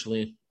eyes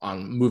potentially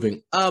on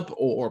moving up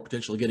or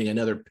potentially getting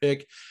another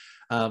pick.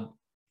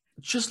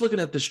 Just looking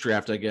at this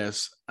draft, I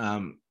guess,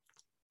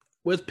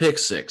 with pick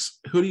 6,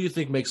 who do you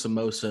think makes the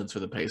most sense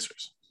for the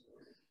Pacers?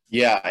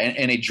 Yeah,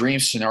 in a dream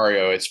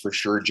scenario, it's for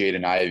sure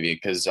Jaden Ivey,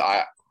 because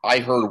I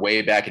heard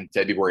way back in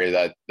February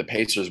that the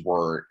Pacers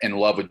were in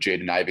love with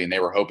Jaden Ivey and they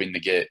were hoping to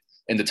get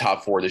in the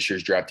top 4 this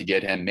year's draft to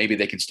get him. Maybe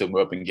they can still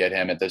move up and get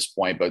him at this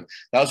point, but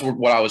that was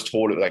what I was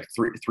told like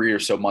three or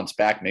so months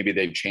back. Maybe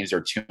they've changed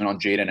their tune on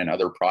Jaden and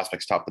other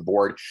prospects top the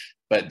board,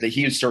 but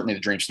he is certainly the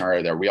dream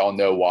scenario there. We all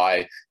know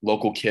why.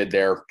 Local kid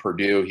there,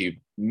 Purdue. He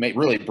may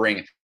really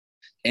bring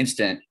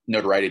instant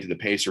notoriety to the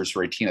Pacers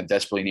for a team that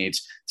desperately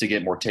needs to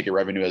get more ticket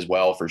revenue as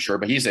well, for sure.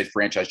 But he's a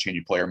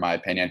franchise-changing player, in my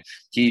opinion.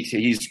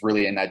 He's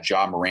really in that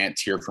Ja Morant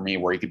tier for me,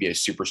 where he could be a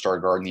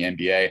superstar guard in the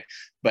NBA.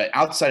 But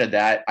outside of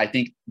that, I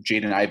think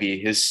Jaden Ivey,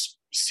 his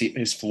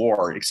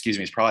floor,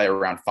 is probably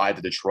around 5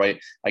 to Detroit.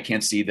 I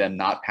can't see them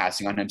not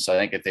passing on him. So I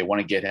think if they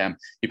want to get him,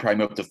 he probably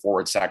move up to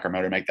forward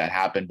Sacramento to make that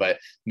happen. But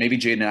maybe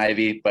Jaden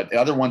Ivey. But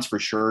the other ones for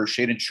sure,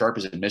 Shaedon Sharpe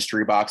is a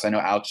mystery box. I know,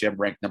 Alex, you have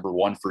ranked number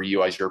 1 for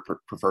you as your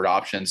preferred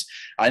options.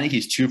 I think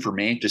he's 2 for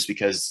me, just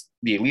because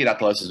the elite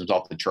athleticism is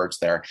off the charts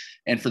there.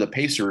 And for the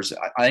Pacers,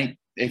 I think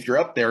if you're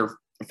up there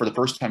for the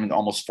first time in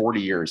almost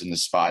 40 years in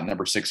this spot,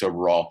 number 6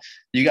 overall.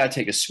 You got to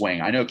take a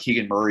swing. I know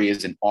Keegan Murray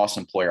is an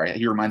awesome player.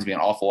 He reminds me an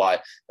awful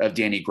lot of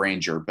Danny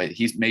Granger, but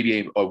he's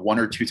maybe a 1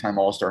 or 2-time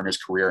All-Star in his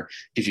career,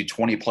 gives you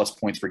 20-plus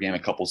points per game a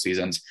couple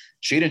seasons.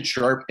 Shaedon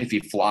Sharpe, if he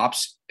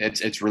flops,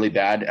 it's really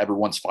bad.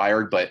 Everyone's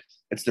fired, but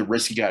it's the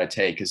risk you got to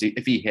take, because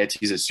if he hits,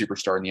 he's a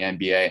superstar in the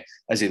NBA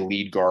as a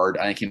lead guard.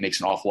 I think he makes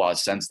an awful lot of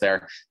sense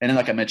there. And then,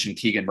 like I mentioned,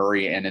 Keegan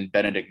Murray and then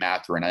Bennedict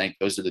Mathurin. I think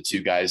those are the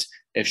 2 guys.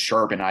 If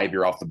Sharpe and Ivey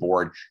are off the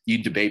board,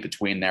 you debate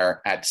between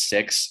there at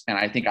 6. And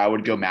I think I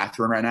would go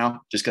Mathurin right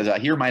now, just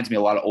because he reminds me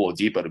a lot of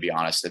Oladipo, to be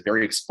honest. A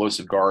very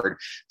explosive guard.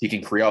 He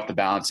can create off the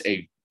bounce,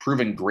 a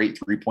proven great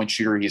 3-point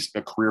shooter. He's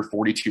a career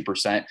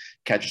 42%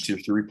 catches to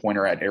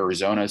 3-pointer at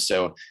Arizona.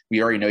 So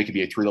we already know he could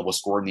be a 3-level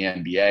scorer in the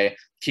NBA.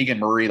 Keegan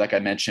Murray, like I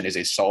mentioned, is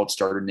a solid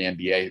starter in the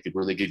NBA who could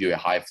really give you a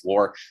high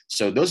floor.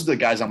 So those are the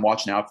guys I'm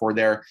watching out for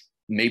there.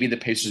 Maybe the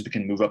Pacers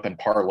can move up and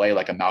parlay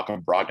like a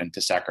Malcolm Brogdon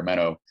to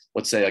Sacramento.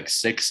 Let's say like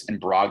 6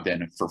 and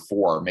Brogdon for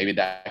 4. Maybe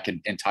that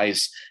can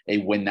entice a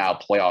win now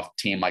playoff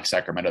team like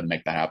Sacramento to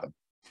make that happen.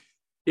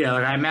 Yeah,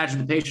 like I imagine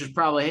the Pacers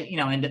probably,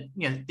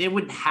 they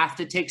wouldn't have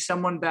to take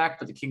someone back,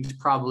 but the Kings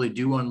probably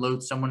do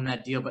unload someone in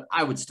that deal. But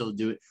I would still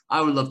do it.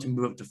 I would love to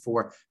move up to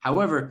 4.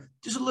 However,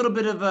 just a little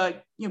bit of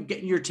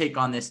getting your take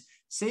on this.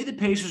 Say the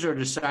Pacers are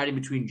deciding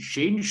between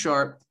Shaedon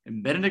Sharpe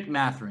and Bennedict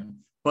Mathurin,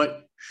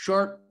 but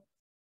Sharpe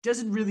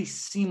doesn't really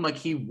seem like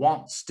he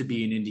wants to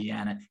be in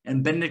Indiana,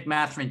 and Bennedict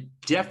Mathurin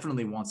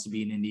definitely wants to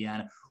be in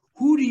Indiana.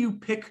 Who do you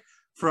pick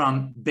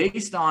from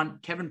based on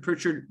Kevin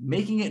Pritchard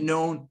making it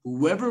known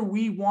whoever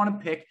we want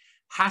to pick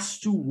has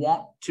to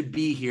want to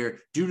be here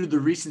due to the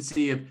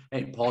recency of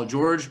Paul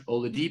George,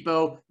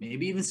 Oladipo,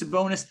 maybe even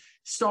Sabonis,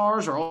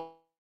 stars or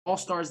all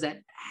stars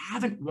that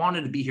haven't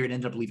wanted to be here and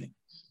ended up leaving?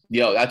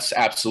 That's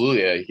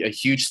absolutely a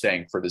huge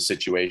thing for the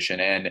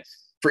situation. And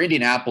for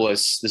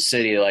Indianapolis, the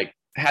city, like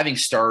having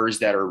stars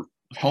that are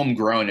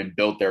homegrown and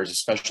built there is a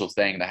special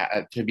thing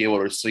to be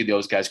able to see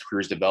those guys'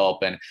 careers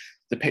develop. And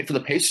for the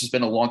Pacers, it's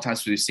been a long time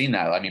since we've seen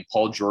that. I mean,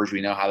 Paul George,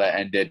 we know how that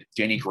ended.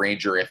 Danny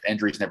Granger, if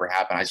injuries never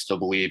happen, I still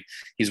believe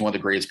he's one of the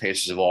greatest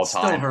Pacers of all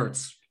time. Still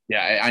hurts.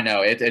 Yeah, I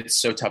know. It's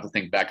so tough to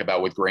think back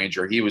about with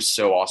Granger. He was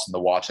so awesome to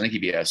watch. I think he'd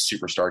be a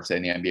superstar today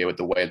in the NBA with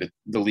the way that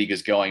the league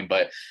is going.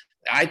 But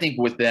I think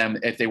with them,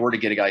 if they were to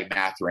get a guy like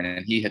Mathurin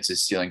and he hits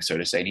his ceiling, so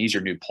to say, and he's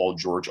your new Paul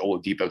George,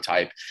 Oladipo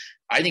type,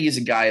 I think he's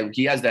a guy,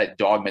 he has that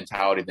dog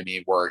mentality to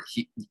me where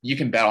you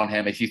can bet on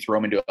him. If you throw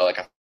him into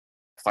a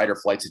fight or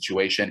flight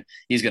situation,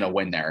 he's going to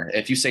win there.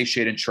 If you say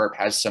Shaedon Sharpe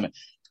has some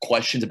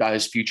questions about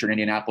his future in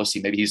Indianapolis,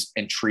 maybe he's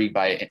intrigued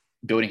by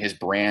building his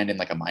brand in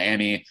like a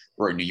Miami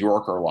or a New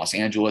York or Los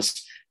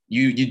Angeles,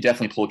 you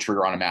definitely pull a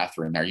trigger on a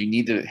Mathurin there. You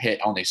need to hit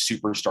on a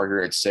superstar here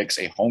at 6,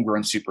 a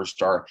homegrown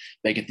superstar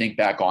they can think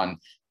back on.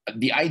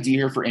 The idea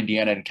here for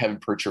Indiana and Kevin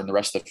Pritchard and the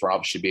rest of the front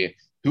office should be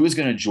who is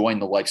going to join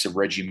the likes of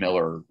Reggie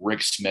Miller, Rick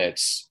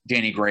Smits,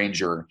 Danny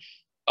Granger,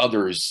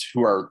 others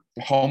who are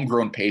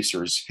homegrown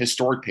Pacers,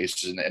 historic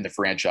Pacers in the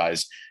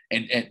franchise.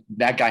 And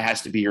that guy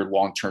has to be here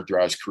long-term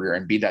throughout his career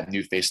and be that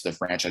new face of the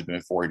franchise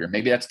moving forward here.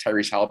 Maybe that's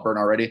Tyrese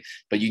Halliburton already,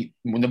 but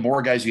when the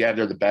more guys you have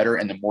there, the better.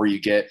 And the more you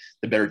get,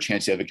 the better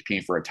chance you have of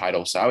competing for a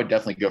title. So I would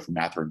definitely go for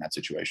Mathurin in that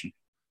situation.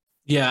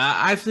 Yeah,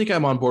 I think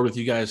I'm on board with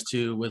you guys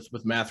too,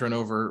 with Mathurin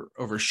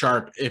over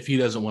Sharpe if he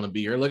doesn't want to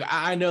be here. Look,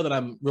 I know that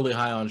I'm really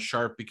high on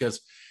Sharpe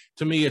because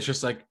to me, it's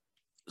just like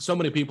so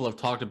many people have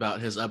talked about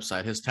his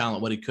upside, his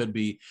talent, what he could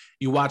be.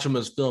 You watch him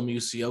as film,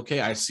 you see,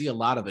 okay, I see a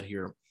lot of it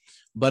here.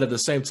 But at the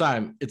same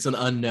time, it's an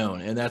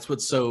unknown. And that's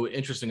what's so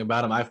interesting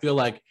about him. I feel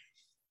like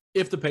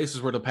if the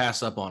Pacers were to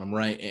pass up on him,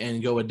 right,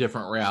 and go a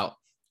different route,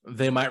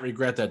 they might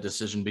regret that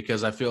decision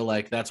because I feel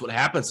like that's what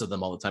happens to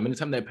them all the time.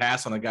 Anytime they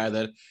pass on a guy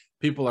that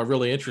people are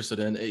really interested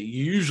in, it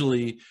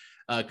usually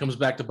comes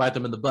back to bite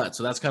them in the butt.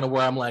 So that's kind of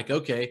where I'm like,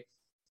 okay,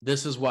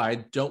 this is why I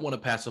don't want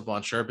to pass up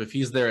on Sharpe. If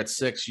he's there at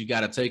 6, you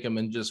got to take him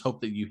and just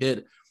hope that you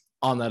hit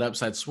on that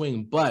upside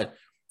swing. But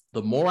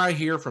the more I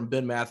hear from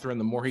Ben Mathurin,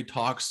 the more he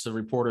talks to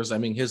reporters. I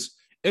mean, his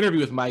interview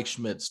with Mike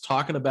Schmitz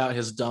talking about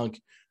his dunk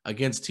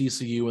against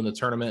TCU in the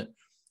tournament,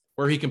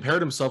 where he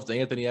compared himself to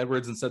Anthony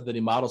Edwards and said that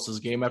he models his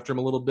game after him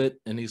a little bit.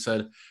 And he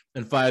said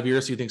in 5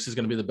 years, he thinks he's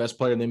going to be the best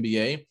player in the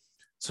NBA.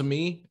 To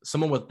me,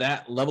 someone with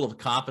that level of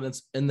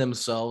confidence in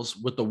themselves,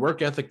 with the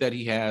work ethic that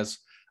he has,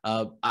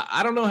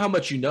 I don't know how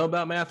much you know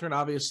about Mathurin.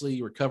 Obviously,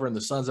 you were covering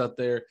the Suns out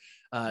there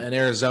in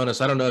Arizona,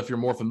 so I don't know if you're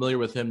more familiar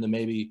with him than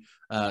maybe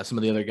some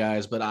of the other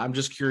guys. But I'm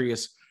just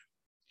curious,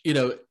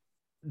 do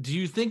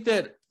you think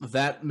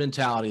that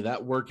mentality,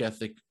 that work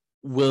ethic,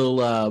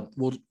 will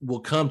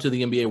come to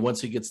the NBA once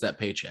he gets that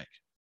paycheck?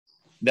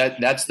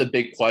 That's the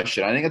big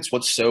question. I think that's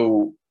what's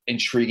so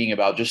intriguing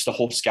about just the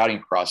whole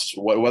scouting process,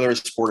 whether a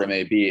sport it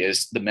may be,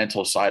 is the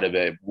mental side of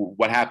it.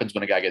 What happens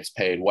when a guy gets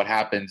paid? What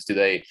happens? Do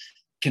they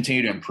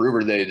continue to improve or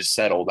do they just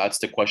settle? That's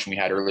the question we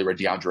had earlier with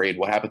DeAndre.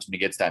 What happens when he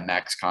gets that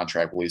max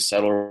contract? Will he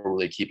settle or will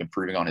he keep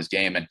improving on his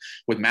game? And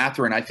with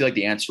Mathurin, I feel like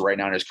the answer right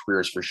now in his career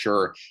is for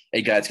sure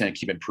a guy that's going to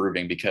keep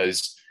improving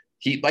because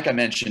he, like I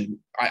mentioned,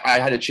 I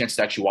had a chance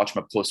to actually watch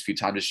him up close a few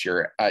times this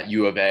year at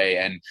U of A,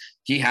 and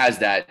he has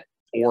that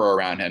aura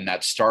around him,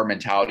 that star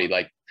mentality.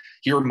 Like,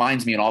 he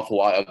reminds me an awful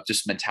lot of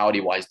just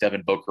mentality-wise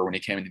Devin Booker when he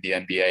came into the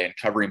NBA and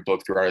covering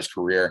Book throughout his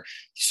career.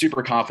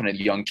 Super confident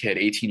young kid,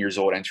 18 years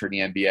old, entering the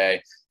NBA,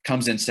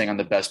 comes in saying, I'm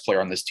the best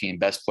player on this team,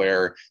 best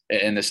player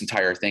in this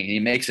entire thing. And he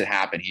makes it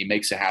happen. He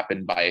makes it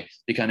happen by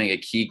becoming a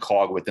key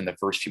cog within the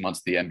first few months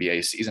of the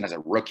NBA season as a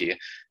rookie. And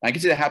I can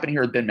see that happening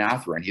here with Ben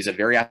Mathurin. He's a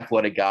very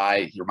athletic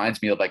guy. He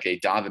reminds me of like a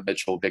Donovan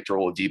Mitchell, Victor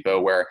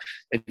Oladipo, where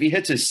if he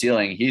hits his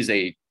ceiling, he's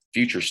a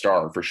future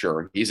star for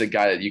sure. He's a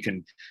guy that you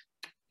can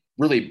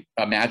really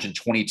imagine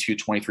 22,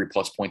 23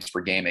 plus points per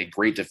game, a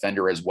great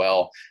defender as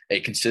well, a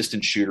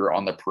consistent shooter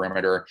on the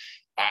perimeter.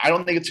 I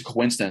don't think it's a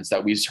coincidence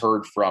that we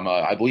heard from,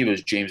 I believe it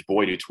was James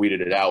Boyd who tweeted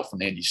it out from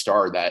the Indy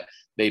Star, that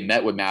they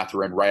met with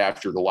Mathurin right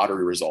after the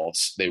lottery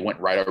results. They went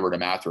right over to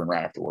Mathurin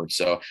right afterwards.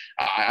 So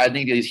I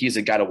think he's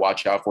a guy to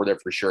watch out for there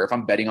for sure. If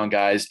I'm betting on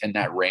guys in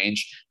that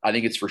range, I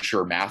think it's for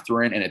sure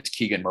Mathurin and it's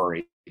Keegan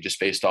Murray, just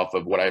based off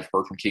of what I've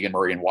heard from Keegan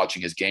Murray and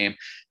watching his game.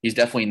 He's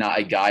definitely not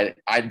a guy.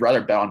 I'd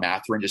rather bet on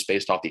Mathurin just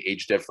based off the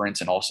age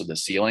difference and also the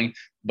ceiling,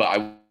 but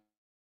I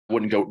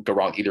wouldn't go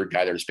wrong with either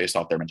guy there just based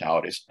off their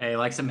mentalities. Hey,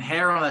 like some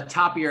hair on the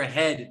top of your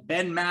head,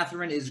 Ben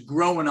Mathurin is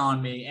growing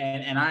on me,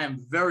 and I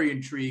am very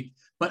intrigued.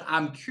 But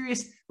I'm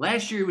curious,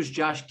 last year it was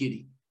Josh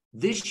Giddey.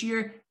 This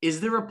year, is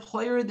there a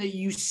player that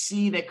you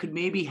see that could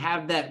maybe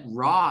have that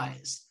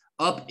rise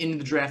up into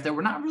the draft that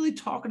we're not really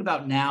talking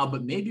about now,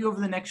 but maybe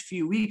over the next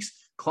few weeks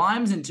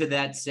climbs into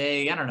that,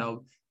 say, I don't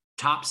know,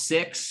 top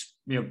 6,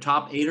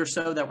 top 8 or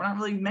so that we're not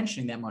really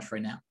mentioning that much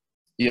right now?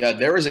 Yeah,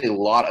 there is a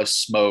lot of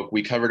smoke.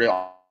 We covered it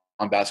on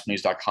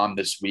basketballnews.com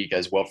this week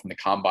as well from the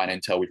Combine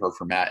intel we've heard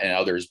from Matt and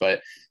others,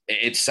 but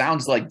it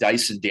sounds like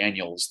Dyson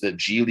Daniels, the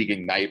G League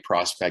Ignite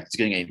prospect, is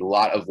getting a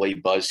lot of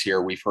late buzz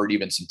here. We've heard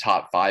even some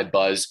top 5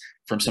 buzz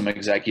from some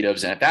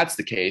executives, and if that's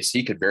the case,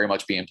 he could very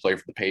much be in play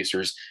for the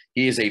Pacers.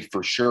 He is a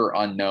for sure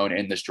unknown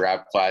in this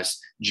draft class,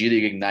 G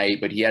League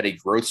Ignite, but he had a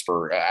growth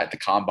spurt at the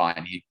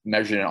Combine. He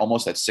measured in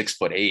almost at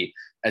 6'8"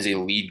 as a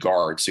lead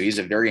guard, so he's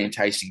a very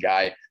enticing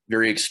guy,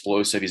 very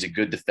explosive. He's a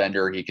good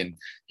defender.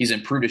 He's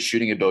improved his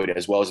shooting ability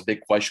as well. As a big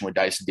question with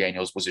Dyson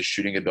Daniels was his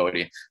shooting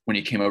ability when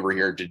he came over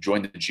here to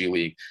join the G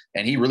League.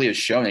 And he really has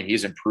shown that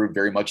he's improved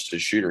very much as a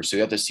shooter. So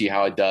you have to see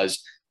how it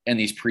does in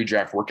these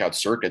pre-draft workout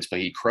circuits, but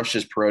he crushed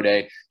his pro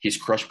day. He's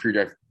crushed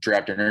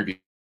pre-draft interviews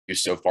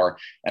so far.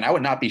 And I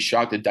would not be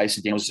shocked that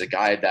Dyson Daniels is a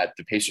guy that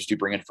the Pacers do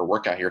bring in for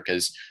workout here,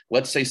 because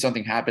let's say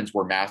something happens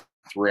where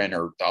Mathurin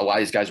or a lot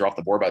of these guys are off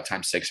the board by the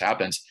time 6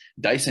 happens.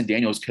 Dyson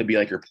Daniels could be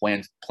like your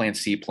plan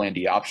C, plan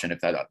D option if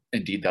that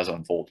indeed does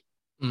unfold.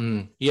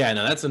 Yeah,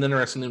 no, that's an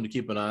interesting name to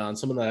keep an eye on.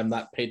 Someone that I've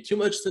not paid too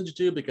much attention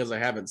to because I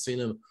haven't seen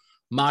him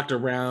mocked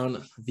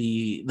around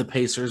the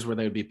Pacers where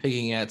they would be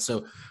picking at.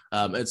 So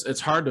it's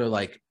hard to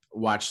like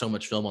watch so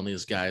much film on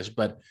these guys.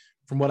 But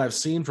from what I've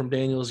seen from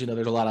Daniels,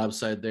 there's a lot of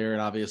upside there,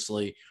 and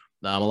obviously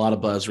a lot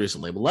of buzz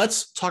recently. But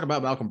let's talk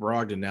about Malcolm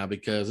Brogdon now,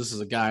 because this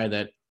is a guy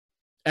that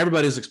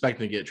everybody's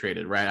expecting to get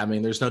traded, right? I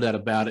mean, there's no doubt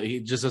about it. He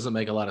just doesn't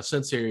make a lot of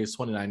sense here. He's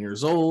 29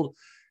 years old,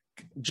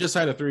 just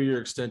had a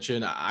 3-year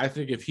extension. I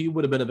think if he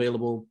would have been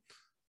available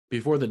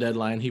before the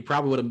deadline, he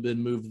probably would have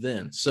been moved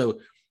then. So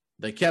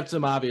they kept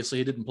him. Obviously,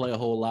 he didn't play a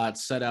whole lot,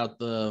 set out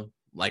the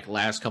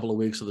last couple of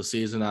weeks of the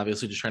season,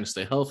 obviously just trying to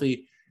stay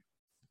healthy.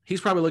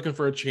 He's probably looking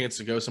for a chance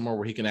to go somewhere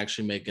where he can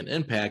actually make an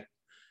impact.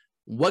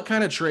 What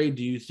kind of trade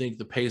do you think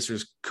the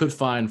Pacers could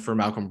find for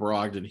Malcolm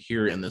Brogdon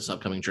here in this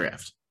upcoming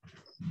draft?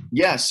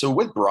 Yeah, so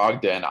with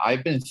Brogdon,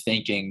 I've been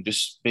thinking,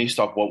 just based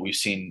off what we've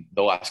seen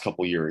the last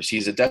couple of years,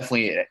 he's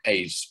definitely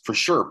a for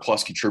sure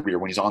plus contributor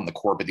when he's on the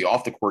court, but the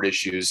off the court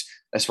issues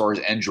as far as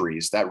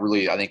injuries, that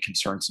really, I think,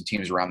 concerns some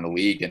teams around the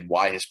league and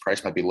why his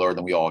price might be lower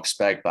than we all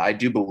expect. But I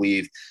do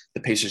believe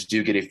the Pacers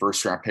do get a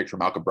first-round pick for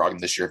Malcolm Brogdon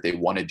this year if they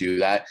want to do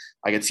that.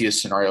 I could see a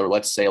scenario,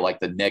 let's say like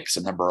the Knicks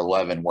at number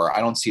 11, where I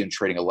don't see him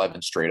trading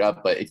 11 straight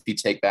up, but if you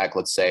take back,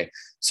 let's say,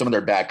 some of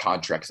their bad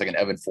contracts, like an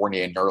Evan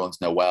Fournier and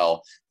Nerlens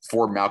Noel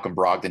for Malcolm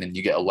Brogdon, and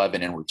you get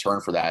 11 in return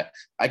for that,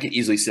 I could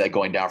easily see that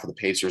going down for the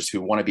Pacers,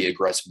 who want to be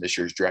aggressive in this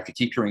year's draft. You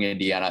keep hearing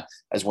Indiana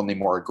as one of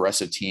the more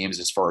aggressive teams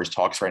as far as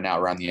talks right now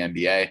around the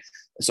NBA.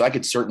 So I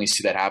could certainly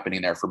see that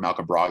happening there for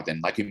Malcolm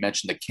Brogdon. Like we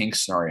mentioned, the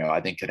Kings scenario,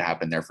 I think could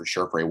happen there for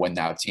sure for a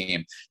win-now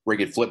team, where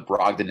you could flip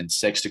Brogdon in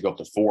 6 to go up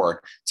to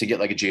 4 to get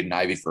like a Jaden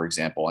Ivey, for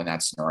example, in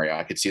that scenario.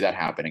 I could see that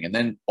happening. And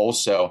then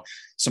also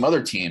some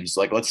other teams,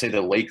 like let's say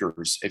the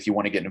Lakers, if you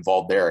want to get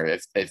involved there,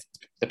 if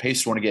the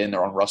Pacers want to get in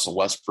there on Russell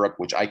Westbrook,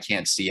 which I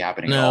can't see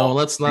happening. No,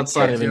 let's not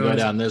even go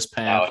down this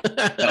path.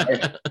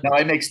 No,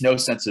 it makes no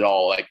sense at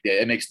all. Like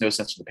it makes no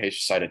sense from the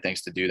Pacers side of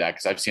things to do that,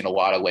 because I've seen a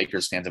lot of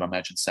Lakers fans that I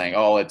mentioned saying,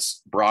 "Oh,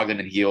 it's Brogdon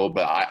and Heel,"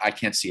 but I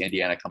can't see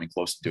Indiana coming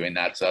close to doing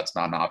that, so that's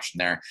not an option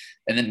there.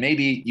 And then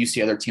maybe you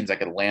see other teams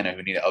like Atlanta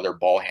who need other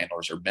ball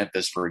handlers, or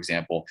Memphis, for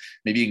example.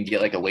 Maybe you can get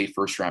like a late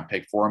first-round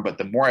pick for him. But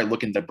the more I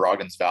look into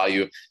Brogdon's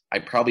value, I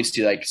probably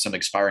see like some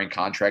expiring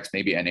contracts,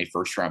 maybe and a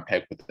first-round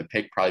pick, with the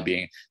pick probably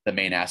being the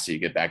main an asset you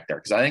get back there.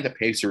 Because I think the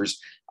Pacers,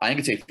 I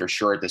can say for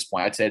sure at this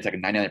point, I'd say it's like a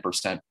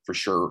 99% for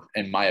sure,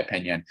 in my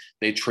opinion,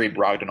 they trade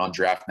Brogdon on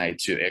draft night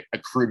to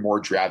accrue more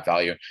draft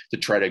value to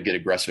try to get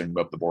aggressive and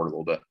move up the board a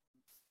little bit.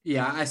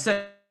 Yeah, I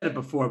said it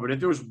before, but if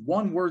there was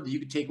one word that you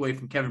could take away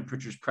from Kevin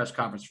Pritchard's press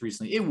conference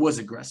recently, it was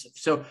aggressive.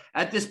 So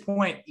at this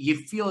point, you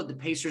feel that the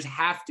Pacers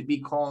have to be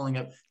calling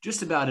up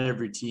just about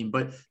every team.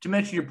 But to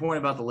mention your point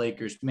about the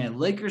Lakers, man,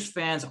 Lakers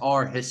fans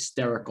are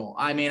hysterical.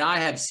 I mean, I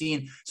have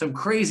seen some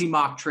crazy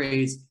mock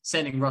trades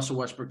sending Russell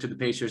Westbrook to the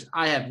Pacers.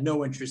 I have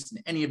no interest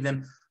in any of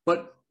them.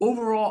 But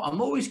overall,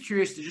 I'm always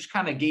curious to just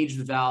kind of gauge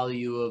the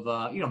value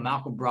of,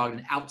 Malcolm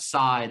Brogdon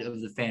outside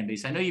of the fan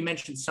base. I know you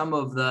mentioned some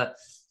of the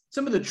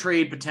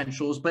trade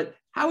potentials, but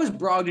how is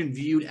Brogdon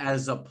viewed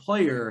as a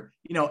player,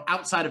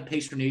 outside of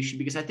Pacer Nation?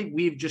 Because I think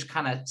we've just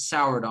kind of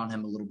soured on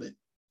him a little bit.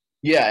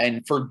 Yeah,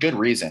 and for good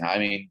reason. I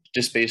mean,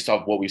 just based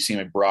off what we've seen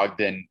with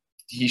Brogdon,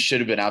 he should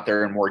have been out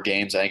there in more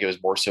games. I think it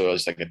was more so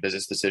as like a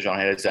business decision on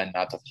his end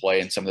not to play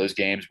in some of those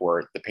games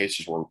where the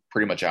Pacers were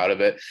pretty much out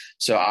of it.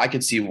 So I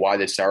could see why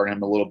they soured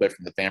him a little bit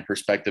from the fan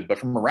perspective. But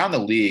from around the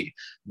league,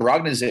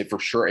 Brogdon is for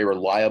sure a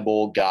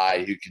reliable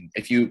guy who can,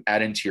 if you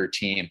add into your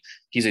team,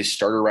 he's a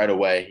starter right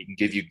away. He can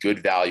give you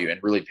good value and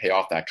really pay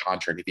off that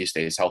contract if he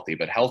stays healthy.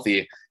 But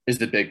healthy is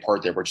the big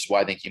part there, which is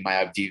why I think he might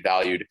have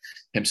devalued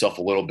himself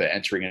a little bit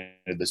entering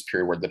into this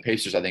period where the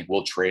Pacers, I think,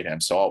 will trade him.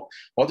 So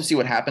we'll have to see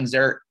what happens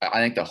there. I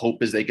think the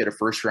hope is they get a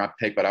first-round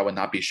pick, but I would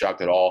not be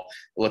shocked at all.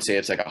 Let's say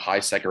it's like a high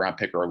second-round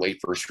pick or a late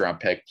first-round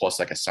pick plus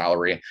like a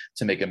salary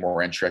to make it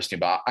more interesting.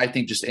 But I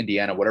think just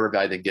Indiana, whatever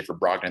value they get for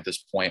Brogdon at this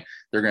point,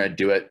 they're going to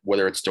do it,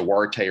 whether it's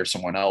Duarte or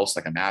someone else,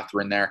 like a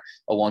Mathurin there,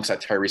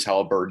 alongside Tyrese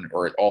Halliburton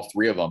or all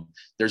three of them.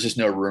 There's just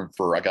no room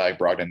for a guy like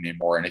Brogdon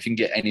anymore. And if you can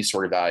get any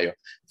sort of value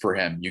for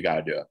him, you got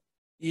to do it.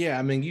 Yeah,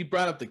 I mean, you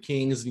brought up the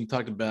Kings and you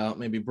talked about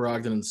maybe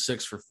Brogdon in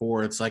 6 for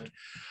 4. It's like,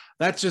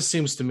 that just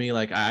seems to me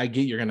like I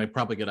get you're going to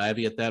probably get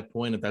Ivy at that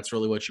point. If that's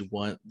really what you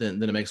want,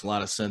 then it makes a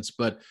lot of sense.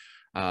 But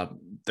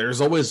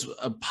there's always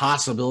a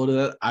possibility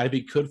that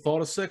Ivy could fall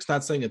to 6.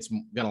 Not saying it's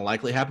going to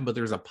likely happen, but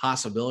there's a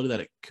possibility that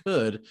it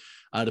could,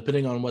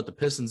 depending on what the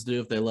Pistons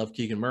do. If they love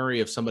Keegan Murray,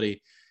 if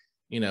somebody,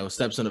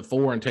 steps in at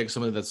 4 and takes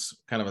somebody that's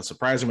kind of a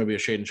surprise, or maybe a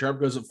Shaedon Sharpe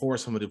goes at 4,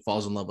 somebody who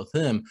falls in love with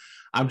him.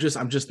 I'm just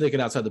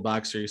thinking outside the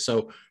box here.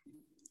 So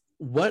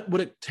what would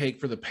it take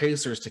for the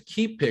Pacers to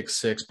keep pick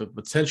 6, but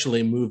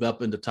potentially move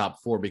up into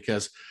top 4?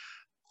 Because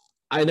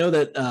I know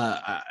that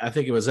I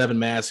think it was Evan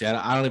Massey.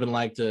 I don't even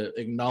like to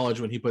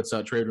acknowledge when he puts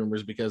out trade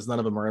rumors because none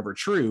of them are ever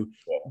true.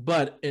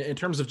 But in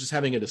terms of just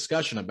having a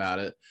discussion about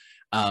it,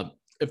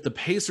 if the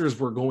Pacers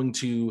were going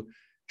to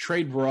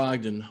trade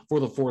Brogdon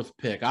for the 4th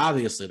pick,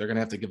 obviously they're going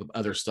to have to give up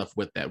other stuff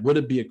with that. Would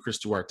it be a Chris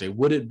Duarte?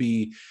 Would it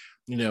be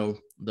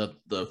the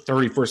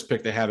 31st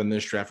pick they have in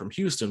this draft from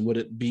Houston? Would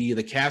it be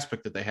the Cavs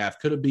pick that they have?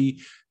 Could it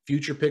be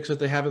future picks that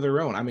they have of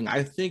their own? I mean,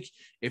 I think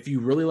if you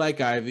really like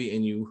Ivy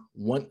and you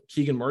want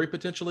Keegan Murray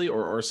potentially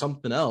or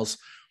something else,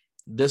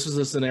 this is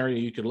a scenario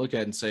you could look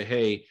at and say,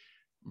 hey,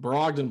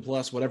 Brogdon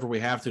plus whatever we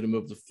have to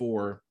move to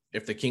 4,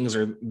 if the Kings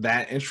are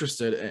that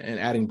interested in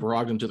adding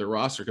Brogdon to the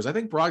roster. Because I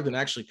think Brogdon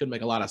actually could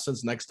make a lot of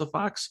sense next to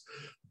Fox.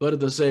 But at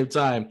the same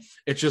time,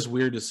 it's just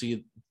weird to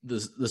see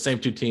the same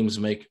 2 teams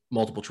make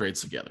multiple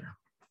trades together.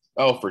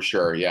 Oh, for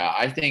sure. Yeah.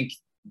 I think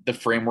the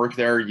framework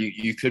there,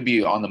 you could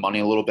be on the money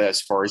a little bit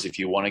as far as if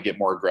you want to get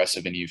more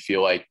aggressive and you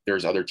feel like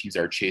there's other teams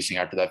that are chasing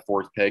after that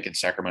 4th pick and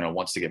Sacramento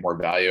wants to get more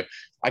value.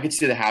 I could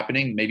see that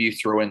happening. Maybe you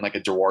throw in like a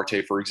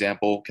Duarte, for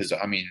example, because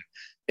I mean,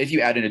 if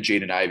you add in a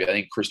Jaden Ivey, I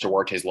think Chris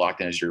Duarte is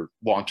locked in as your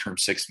long-term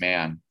 6th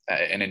man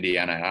in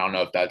Indiana. And I don't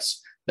know if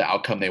that's the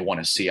outcome they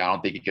want to see. I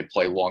don't think he could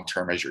play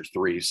long-term as your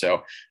 3.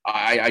 So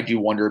I do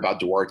wonder about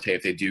Duarte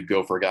if they do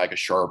go for a guy like a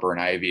Sharpe or an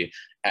Ivy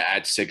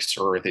at 6,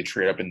 or if they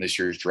trade up in this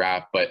year's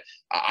draft. But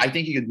I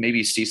think you could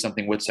maybe see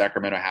something with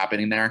Sacramento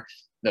happening there.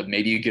 That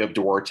maybe you give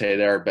Duarte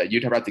there, but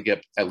you'd have to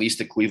get at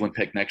least a Cleveland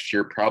pick next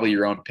year, probably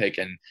your own pick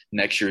in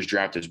next year's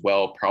draft as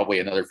well, probably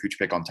another future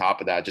pick on top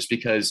of that, just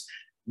because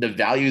the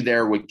value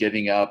there with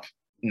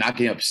not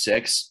giving up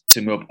 6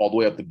 to move all the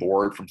way up the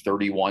board from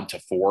 31 to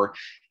 4,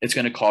 it's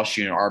going to cost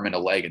you an arm and a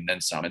leg and then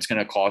some. It's going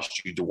to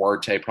cost you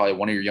Duarte, probably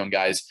one of your young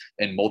guys,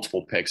 and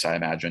multiple picks, I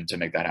imagine, to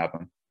make that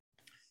happen.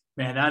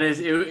 Man,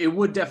 it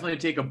would definitely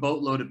take a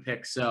boatload of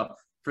picks. So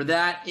for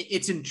that,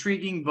 it's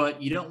intriguing,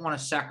 but you don't want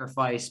to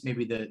sacrifice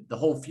maybe the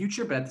whole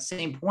future. But at the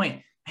same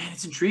point, man,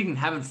 it's intriguing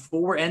having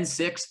 4 and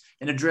 6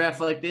 in a draft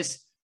like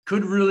this.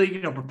 Could really,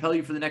 propel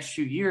you for the next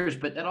few years.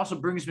 But that also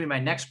brings me to my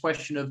next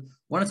question of,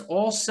 when it's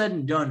all said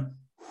and done,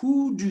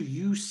 who do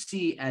you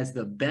see as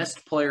the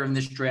best player in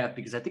this draft?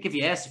 Because I think if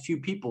you asked a few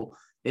people,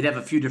 they'd have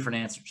a few different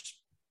answers.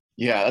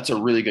 Yeah, that's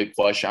a really good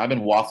question. I've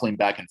been waffling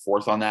back and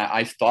forth on that.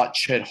 I thought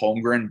Chet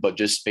Holmgren, but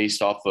just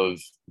based off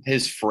of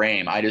his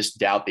frame, I just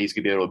doubt that he's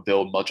going to be able to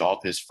build much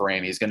off his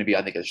frame. He's going to be,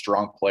 I think, a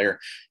strong player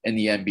in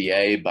the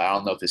NBA, but I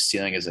don't know if his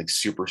ceiling is like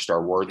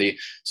superstar worthy.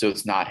 So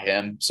it's not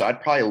him. So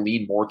I'd probably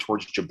lean more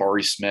towards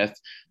Jabari Smith.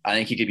 I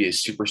think he could be a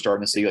superstar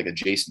in the league, like a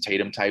Jason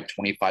Tatum type,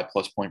 25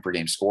 plus point per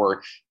game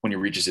scorer when he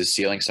reaches his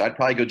ceiling. So I'd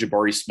probably go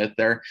Jabari Smith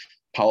there.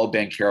 Paolo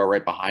Banchero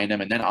right behind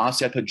him. And then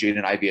honestly, I put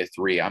Jaden Ivey at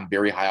 3. I'm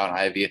very high on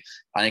Ivey.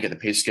 I think if the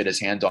Pacers get his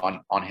hands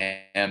on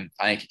him,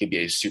 I think he could be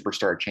a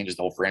superstar, changes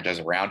the whole franchise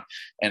around.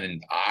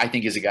 And I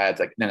think he's a guy that's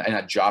like in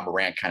a Ja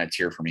Morant kind of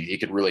tier for me. He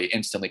could really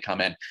instantly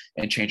come in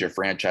and change a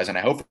franchise. And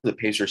I hope for the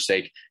Pacers'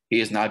 sake, he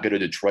is not good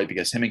at Detroit,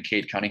 because him and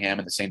Cade Cunningham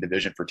in the same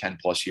division for 10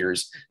 plus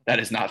years, that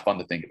is not fun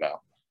to think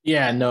about.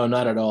 Yeah, no,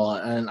 not at all.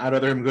 And I'd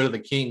rather him go to the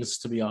Kings,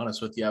 to be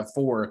honest with you, at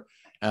 4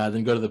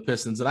 than go to the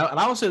Pistons. And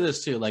I will say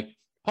this too, like,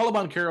 Paolo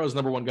Banchero is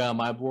number 1 guy on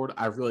my board.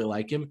 I really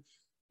like him,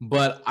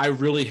 but I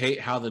really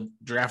hate how the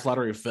draft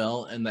lottery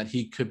fell and that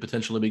he could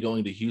potentially be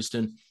going to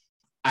Houston.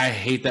 I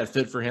hate that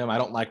fit for him. I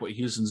don't like what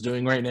Houston's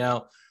doing right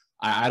now.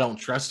 I don't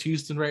trust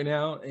Houston right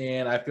now,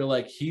 and I feel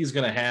like he's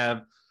going to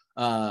have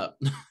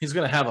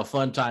a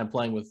fun time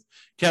playing with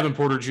Kevin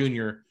Porter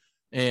Jr.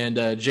 and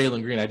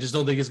Jalen Green. I just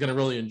don't think he's going to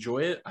really enjoy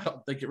it. I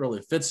don't think it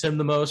really fits him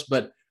the most,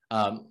 but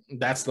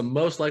that's the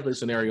most likely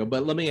scenario.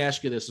 But let me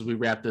ask you this as we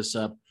wrap this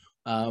up.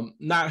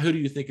 Not who do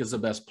you think is the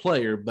best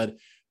player, but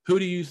who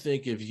do you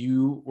think, if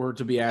you were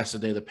to be asked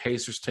today, the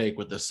Pacers take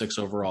with the 6th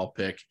overall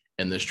pick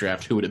in this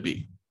draft, who would it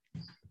be?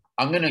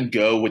 I'm going to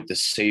go with the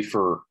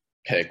safer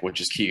pick, which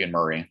is Keegan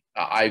Murray.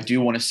 I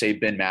do want to say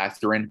Ben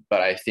Mathurin,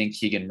 but I think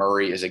Keegan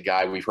Murray is a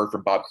guy we've heard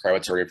from Bob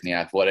Kravitz already from The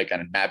Athletic,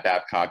 and Matt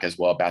Babcock as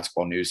well,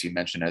 Basketball News, he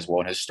mentioned as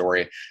well in his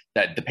story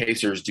that the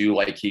Pacers do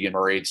like Keegan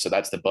Murray. So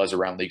that's the buzz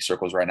around league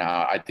circles right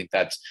now. I think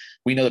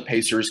we know the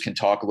Pacers can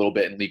talk a little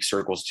bit in league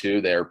circles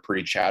too. They're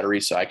pretty chattery.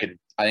 So I think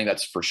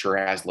that's for sure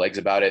has legs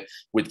about it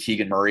with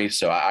Keegan Murray.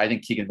 So I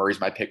think Keegan Murray's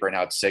my pick right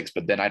now at 6,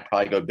 but then I'd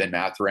probably go Ben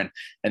Mathurin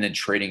and then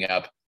trading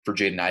up for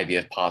Jaden Ivey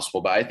if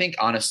possible. But I think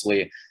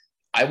honestly,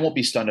 I won't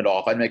be stunned at all.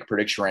 If I make a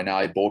prediction right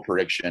now, a bold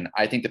prediction,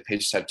 I think the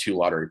Pacers have 2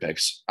 lottery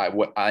picks. I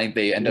think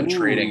they end up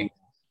trading.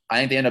 I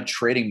think they end up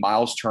trading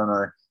Miles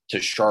Turner to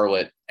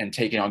Charlotte and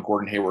taking on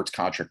Gordon Hayward's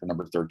contract for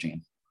number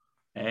 13.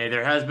 Hey,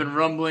 there has been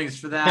rumblings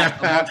for that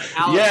amongst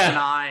Alex and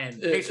I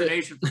and Pacer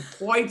Nation for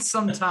quite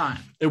some time.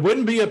 It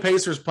wouldn't be a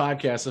Pacers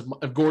podcast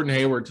if Gordon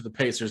Hayward to the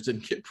Pacers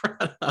didn't get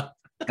brought up.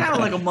 Kind of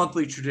like a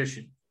monthly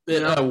tradition.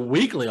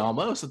 Weekly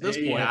almost at this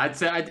point. Yeah, I'd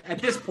say at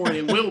this point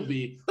it will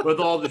be with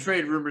all the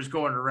trade rumors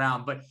going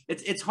around. But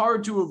it's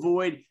hard to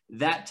avoid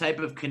that type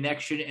of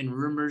connection and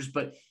rumors.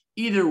 But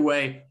either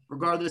way,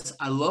 regardless,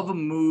 I love a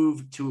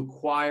move to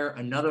acquire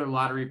another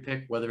lottery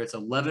pick, whether it's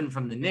 11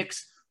 from the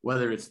Knicks,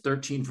 whether it's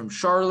 13 from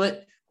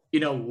Charlotte,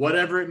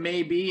 whatever it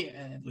may be.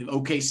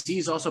 OKC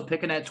is also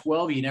picking at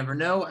 12. You never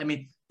know. I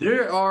mean,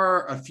 there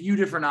are a few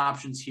different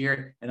options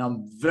here, and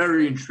I'm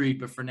very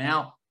intrigued. But for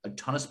now, a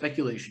ton of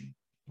speculation.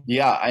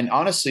 Yeah, and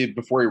honestly,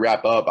 before we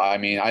wrap up, I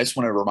mean, I just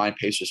want to remind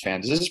Pacers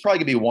fans, this is probably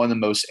going to be one of the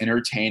most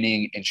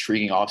entertaining,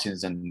 intriguing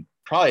offseasons in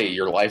probably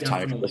your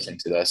lifetime. Definitely. If you're listening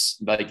to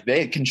this. Like,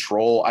 they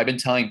control – I've been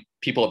telling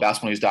people at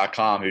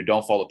basketballnews.com who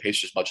don't follow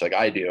Pacers much like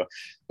I do,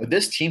 but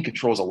this team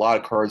controls a lot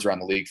of cards around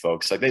the league,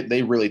 folks. Like,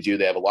 they really do.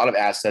 They have a lot of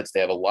assets.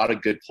 They have a lot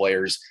of good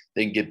players.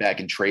 They can get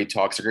back in trade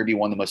talks. They're going to be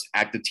one of the most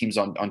active teams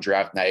on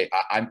draft night.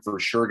 I'm for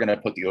sure going to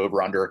put the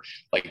over-under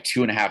like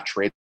 2.5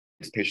 trades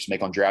the Pacers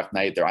make on draft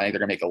night. I think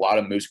they're going to make a lot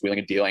of moves, wheeling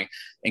and dealing.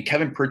 And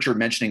Kevin Pritchard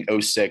mentioning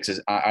 06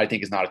 I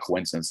think is not a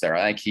coincidence there.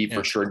 I think he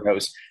for sure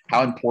knows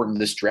how important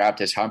this draft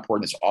is, how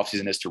important this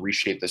offseason is to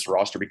reshape this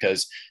roster,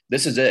 because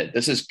this is it.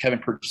 This is Kevin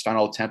Pritchard's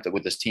final attempt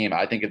with this team.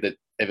 I think if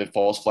it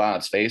falls flat on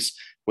its face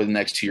within the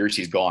next 2 years,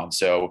 he's gone.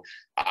 So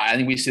I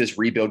think we see this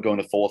rebuild go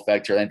into full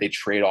effect here. I think they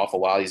trade off a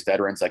lot of these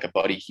veterans like a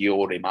Buddy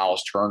Hield, a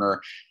Miles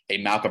Turner, a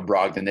Malcolm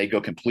Brogdon. They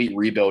go complete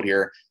rebuild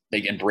here.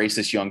 They embrace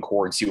this young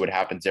core and see what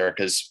happens there.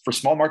 Because for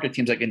small market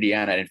teams like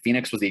Indiana, and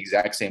Phoenix was the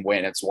exact same way,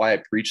 and it's why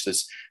I preach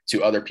this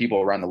to other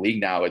people around the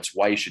league now. It's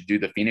why you should do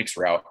the Phoenix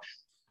route.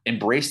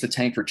 Embrace the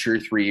tank for 2 or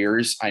 3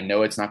 years. I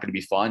know it's not going to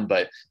be fun,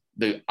 but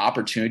the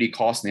opportunity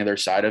cost on the other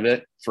side of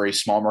it for a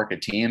small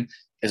market team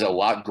is a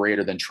lot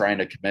greater than trying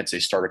to convince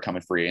a starter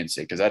coming free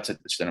agency, because that's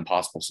just an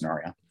impossible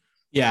scenario.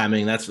 Yeah, I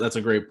mean, that's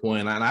a great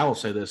point. And I will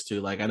say this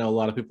too. Like, I know a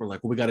lot of people are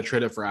like, well, we got to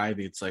trade it for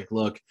Ivy. It's like,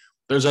 look,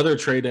 there's other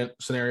trade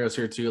scenarios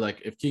here too.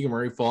 Like, if Keegan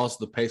Murray falls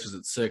to the Pacers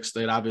at 6,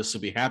 they'd obviously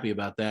be happy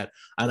about that.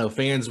 I know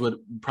fans would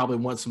probably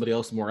want somebody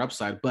else more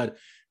upside, but if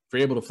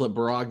you're able to flip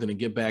Brogdon and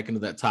get back into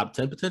that top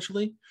 10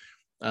 potentially,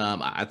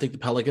 I think the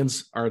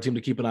Pelicans are a team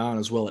to keep an eye on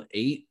as well at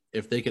 8.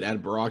 If they could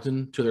add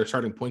Brogdon to their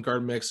starting point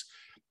guard mix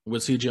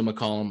with CJ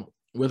McCollum,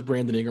 with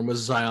Brandon Ingram, with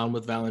Zion,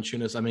 with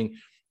Valanciunas, I mean,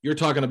 you're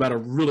talking about a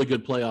really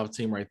good playoff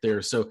team right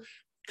there. So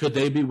could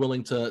they be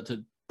willing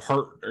to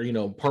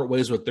part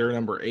ways with their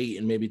number 8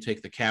 and maybe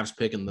take the Cavs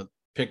pick and the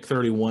pick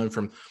 31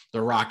 from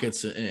the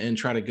Rockets and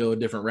try to go a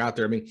different route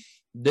there? I mean,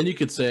 then you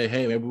could say,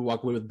 hey, maybe we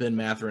walk away with Ben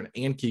Mathurin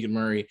and Keegan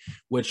Murray,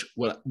 which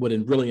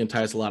would really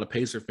entice a lot of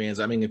Pacer fans.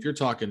 I mean, if you're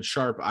talking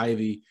Sharp,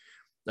 Ivy,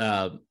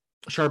 Murray,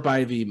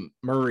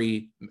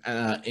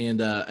 and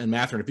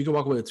Mathurin, if you can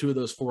walk away with 2 of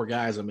those 4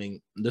 guys, I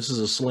mean, this is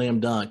a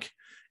slam dunk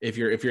if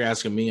you're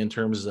asking me in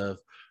terms of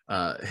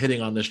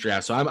hitting on this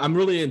draft. So I'm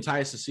really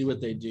enticed to see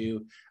what they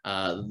do.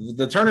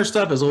 The Turner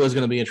stuff is always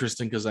going to be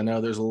interesting because I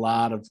know there's a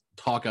lot of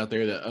talk out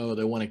there that,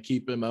 they want to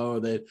keep him.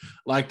 They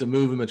like to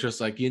move him. It's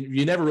just like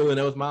you never really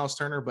know with Miles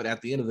Turner. But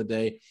at the end of the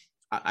day,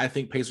 I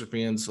think Pacer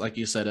fans, like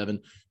you said,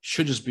 Evan,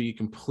 should just be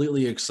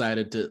completely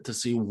excited to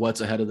see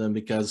what's ahead of them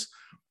because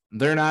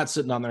they're not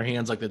sitting on their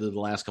hands like they did the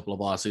last couple of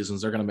off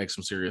seasons. They're going to make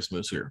some serious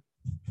moves here.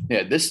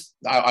 Yeah,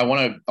 I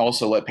want to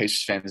also let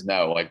Pacers fans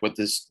know, like with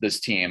this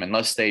team,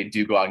 unless they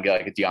do go out and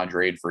get like a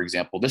DeAndre Ayton, for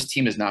example, this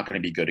team is not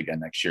going to be good again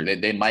next year.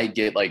 They might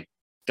get like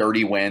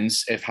 30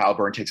 wins if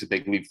Haliburton takes a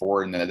big leap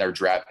forward and then their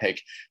draft pick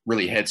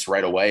really hits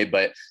right away.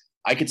 But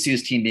I could see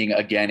this team being,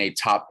 again, a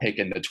top pick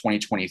in the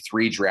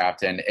 2023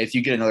 draft. And if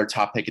you get another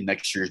top pick in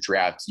next year's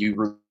draft, you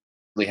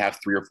really have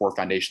 3 or 4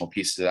 foundational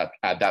pieces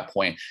at that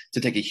point to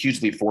take a huge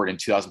leap forward in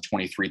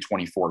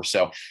 2023-24.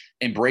 So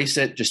embrace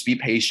it. Just be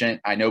patient.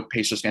 I know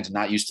Pacers fans are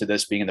not used to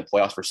this being in the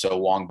playoffs for so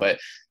long, but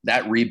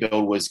that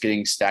rebuild was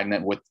getting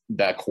stagnant with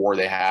that core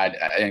they had.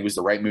 And it was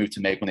the right move to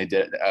make when they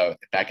did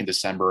back in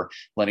December,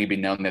 letting it be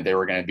known that they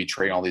were going to be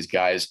trading all these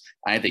guys.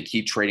 I think they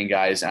keep trading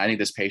guys. And I think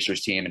this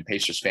Pacers team and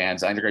Pacers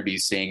fans, I think they're going to be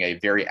seeing a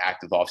very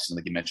active offseason,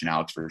 like you mentioned,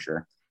 Alex, for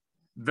sure.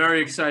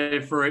 Very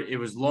excited for it. It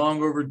was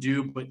long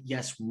overdue, but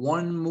yes,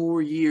 one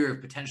more year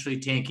of potentially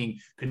tanking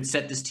could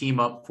set this team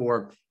up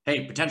for,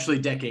 potentially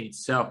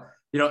decades. So,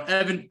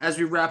 Evan, as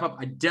we wrap up,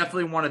 I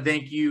definitely want to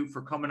thank you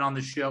for coming on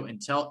the show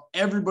and tell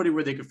everybody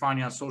where they could find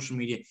you on social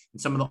media and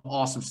some of the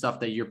awesome stuff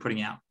that you're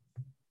putting out.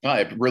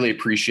 I really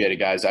appreciate it,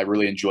 guys. I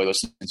really enjoy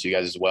listening to you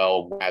guys as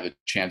well. I have a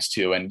chance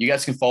to. And you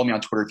guys can follow me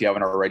on Twitter if you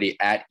haven't already,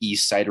 at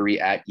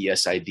eSidery, at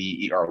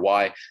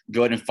ESIDERY.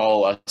 Go ahead and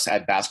follow us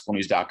at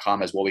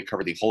basketballnews.com as well. We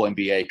cover the whole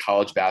NBA,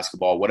 college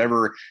basketball,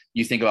 whatever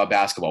you think about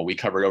basketball, we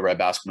cover it over at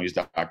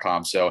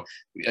basketballnews.com. So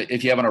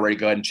if you haven't already,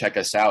 go ahead and check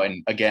us out.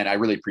 And again, I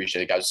really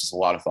appreciate it, guys. This is a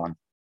lot of fun.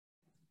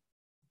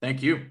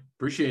 Thank you.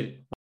 Appreciate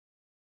it.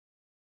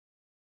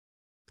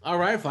 All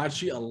right,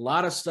 Facci, a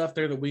lot of stuff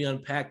there that we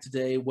unpacked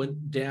today.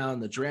 Went down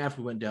the draft.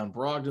 We went down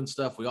Brogdon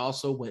stuff. We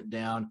also went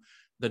down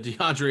the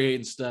DeAndre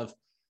Ayton stuff.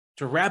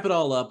 To wrap it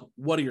all up,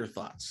 what are your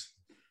thoughts?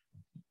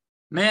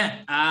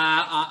 Man,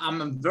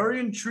 I'm very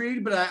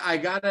intrigued, but I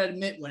got to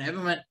admit, when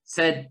everyone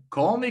said,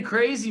 call me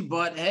crazy,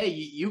 but hey,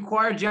 you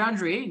acquired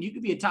DeAndre Ayton, you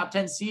could be a top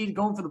 10 seed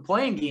going for the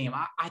playing game.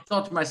 I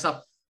thought to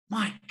myself,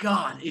 my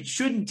God, it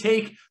shouldn't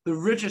take the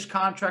richest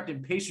contract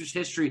in Pacers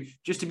history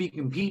just to be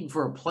competing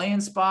for a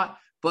playing spot.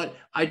 But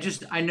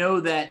I know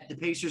that the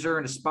Pacers are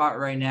in a spot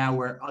right now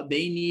where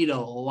they need a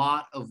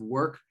lot of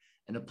work.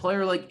 And a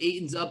player like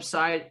Ayton's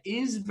upside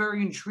is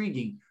very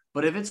intriguing.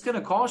 But if it's going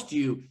to cost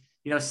you,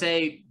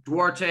 say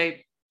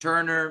Duarte,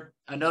 Turner,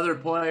 another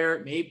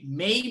player,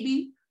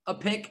 maybe a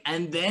pick,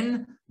 and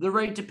then the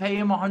right to pay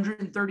him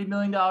 $130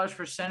 million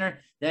for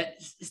center,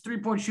 that his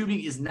three-point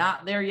shooting is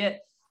not there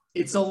yet.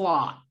 It's a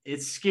lot.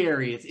 It's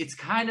scary. It's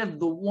kind of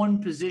the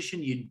one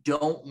position you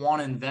don't want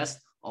to invest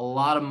a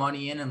lot of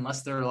money in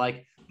unless they're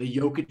like the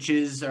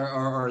Jokic's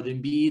or the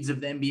Embiids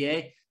of the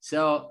NBA.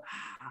 So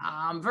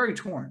I'm very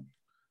torn.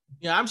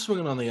 Yeah, I'm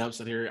swinging on the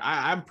upside here.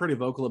 I'm pretty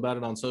vocal about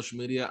it on social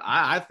media.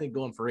 I think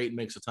going for 8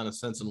 makes a ton of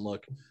sense. And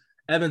look,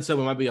 Evan said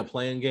we might be a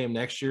playing game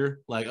next year.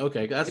 Like,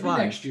 okay, that's maybe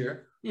fine. Next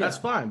year. Yeah. That's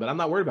fine, but I'm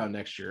not worried about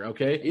next year,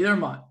 okay? Either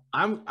am I.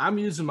 I'm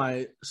using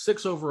my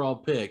 6 overall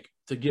pick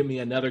to give me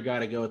another guy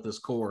to go at this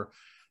core.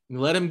 And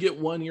let him get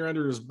 1 year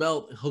under his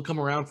belt. He'll come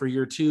around for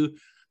year 2.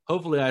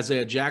 Hopefully,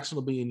 Isaiah Jackson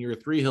will be in year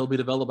 3. He'll be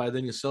developed by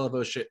then. You still have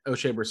O'Shea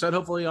Brissett,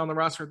 hopefully, on the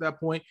roster at that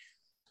point.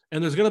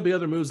 And there's going to be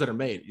other moves that are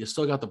made. You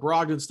still got the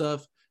Brogdon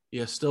stuff.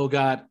 You still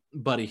got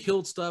Buddy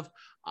Hield stuff.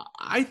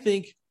 I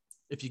think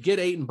if you get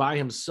Ayton by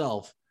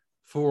himself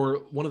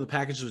for one of the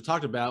packages we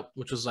talked about,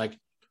 which was like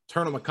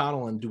Turner,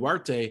 McConnell, and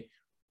Duarte,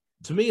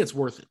 to me, it's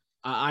worth it.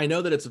 I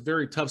know that it's a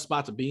very tough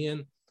spot to be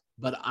in,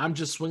 but I'm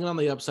just swinging on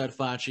the upside,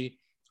 Facci.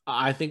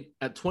 I think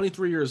at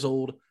 23 years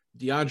old,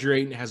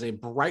 DeAndre Ayton has a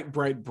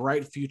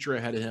bright future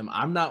ahead of him.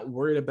 I'm not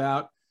worried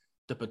about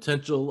the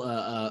potential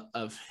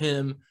of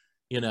him,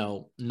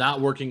 not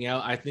working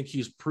out. I think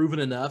he's proven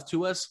enough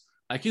to us.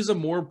 Like, he's a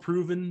more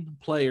proven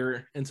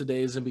player in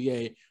today's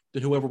NBA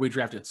than whoever we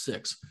drafted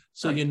 6.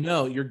 So,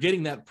 you're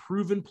getting that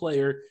proven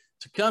player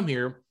to come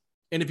here.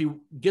 And if he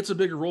gets a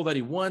bigger role that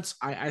he wants,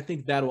 I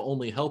think that will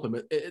only help him.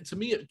 To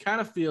me, it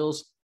kind of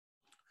feels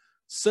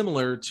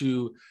similar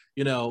to,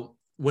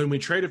 when we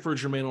traded for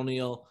Jermaine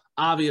O'Neal.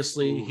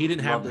 Obviously, he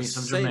didn't have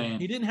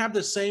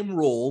the same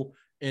role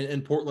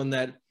in Portland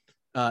that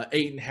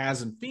Ayton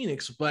has in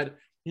Phoenix, but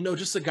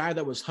just a guy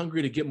that was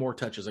hungry to get more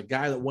touches, a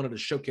guy that wanted to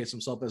showcase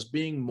himself as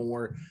being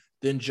more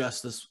than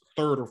just this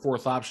 3rd or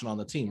 4th option on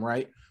the team,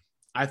 right?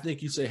 I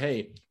think you say,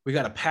 hey, we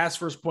got a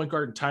pass-first point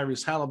guard in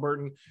Tyrese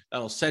Haliburton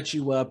that'll set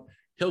you up.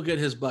 He'll get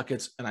his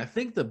buckets. And I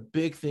think the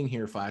big thing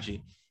here,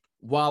 Facci,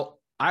 while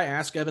I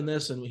asked Evan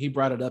this and he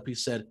brought it up, he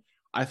said,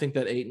 I think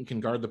that Ayton can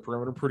guard the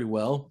perimeter pretty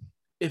well.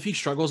 If he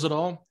struggles at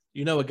all,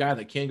 a guy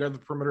that can guard the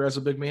perimeter as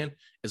a big man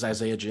is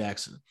Isaiah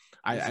Jackson.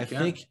 I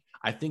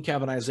think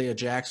having Isaiah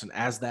Jackson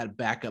as that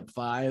backup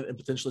 5 and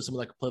potentially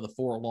someone that could play the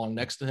 4 along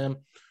next to him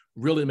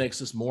really makes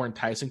this more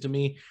enticing to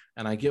me.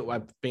 And I get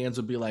why fans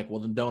would be like, well,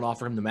 then don't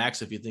offer him the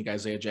max if you think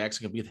Isaiah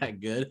Jackson can be that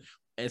good.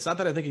 It's not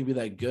that I think he'd be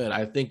that good.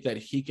 I think that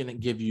he can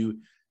give you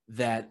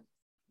that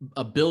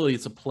ability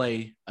to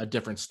play a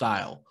different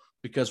style,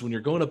 because when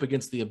you're going up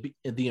against the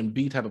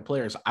Embiid type of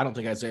players, I don't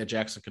think Isaiah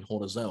Jackson can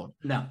hold his own.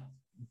 No.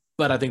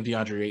 But I think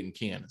DeAndre Ayton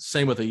can.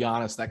 Same with a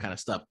Giannis, that kind of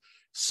stuff.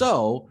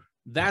 So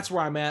that's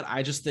where I'm at.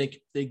 I just think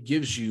it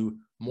gives you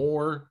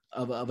more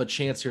of a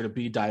chance here to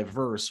be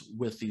diverse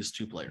with these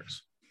two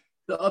players.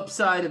 The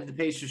upside of the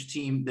Pacers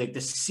team, like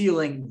the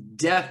ceiling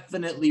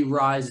definitely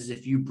rises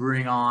if you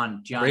bring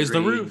on DeAndre. Raise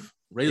the roof.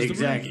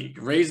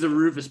 Raise the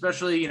roof,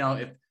 especially,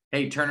 if,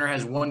 hey, Turner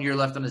has 1 year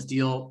left on his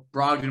deal.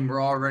 Brogdon,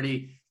 we're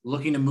already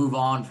looking to move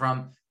on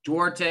from.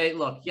 Duarte,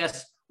 look,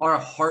 yes, our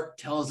heart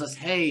tells us,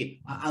 hey,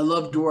 I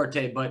love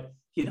Duarte, but,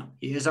 he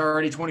is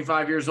already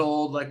 25 years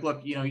old. Like,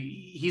 look,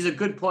 he's a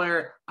good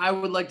player. I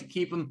would like to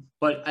keep him,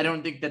 but I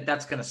don't think that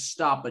that's going to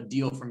stop a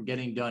deal from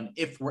getting done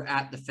if we're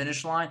at the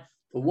finish line.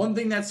 The one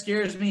thing that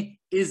scares me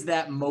is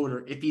that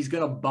motor, if he's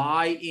going to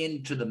buy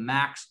into the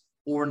max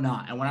or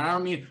not. And when I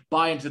don't mean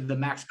buy into the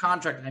max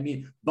contract, I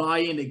mean buy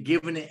into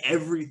giving it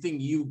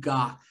everything you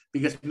got.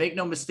 Because make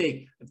no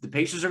mistake, if the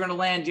Pacers are going to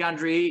land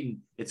DeAndre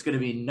Ayton, it's going to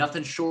be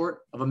nothing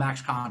short of a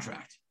max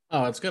contract.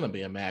 Oh, it's going to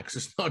be a max.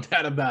 There's no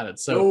doubt about it.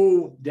 So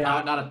no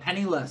doubt, not a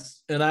penny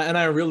less. And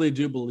I really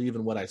do believe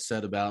in what I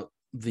said about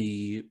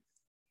the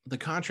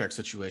contract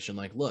situation.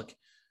 Like, look,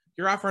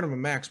 you're offering him a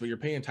max, but you're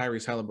paying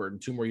Tyrese Halliburton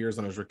 2 more years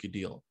on his rookie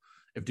deal.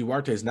 If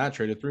Duarte is not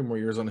traded, 3 more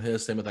years on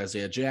his, same with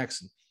Isaiah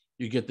Jackson.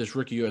 You get this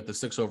rookie at the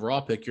 6th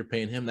overall pick, you're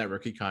paying him that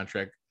rookie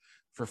contract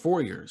for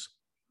 4 years.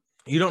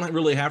 You don't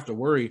really have to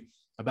worry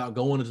about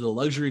going into the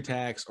luxury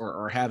tax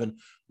or having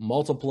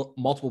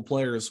multiple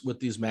players with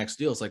these max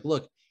deals. Like,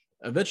 look,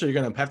 eventually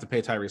you're going to have to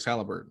pay Tyrese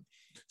Halliburton.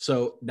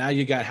 So now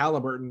you got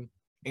Halliburton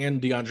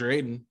and DeAndre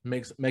Ayton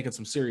making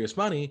some serious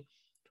money,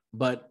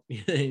 but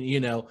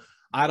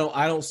I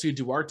don't see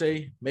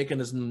Duarte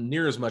making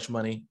near as much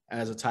money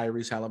as a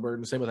Tyrese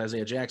Halliburton. Same with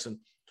Isaiah Jackson.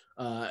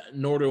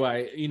 Nor do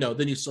I,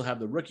 then you still have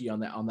the rookie on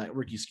that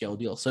rookie scale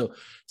deal. So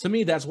to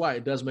me, that's why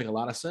it does make a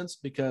lot of sense,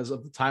 because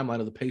of the timeline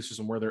of the Pacers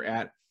and where they're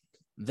at.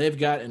 They've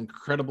got an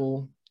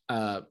incredible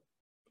front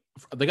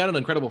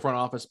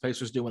office,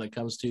 Pacers do, when it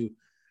comes to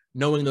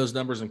knowing those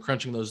numbers and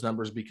crunching those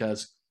numbers,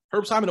 because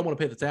Herb Simon don't want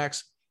to pay the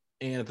tax.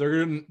 And if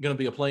they're going to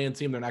be a play-in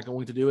team, they're not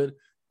going to do it.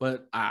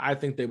 But I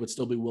think they would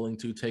still be willing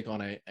to take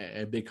on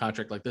a big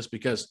contract like this,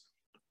 because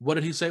what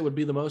did he say would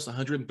be the most?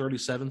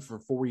 137 for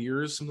 4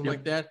 years, something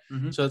like that.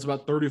 Mm-hmm. So that's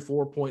about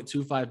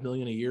 $34.25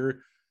 million a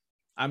year.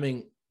 I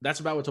mean, that's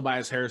about what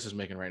Tobias Harris is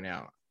making right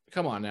now.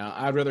 Come on now.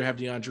 I'd rather have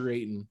DeAndre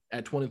Ayton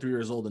at 23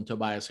 years old than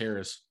Tobias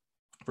Harris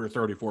for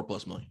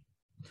 $34+ million.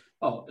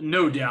 Oh,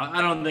 no doubt.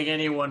 I don't think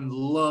anyone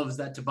loves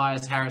that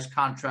Tobias Harris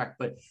contract,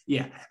 but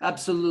yeah,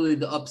 absolutely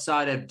the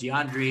upside of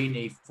DeAndre Ayton,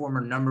 a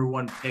former number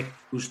 1 pick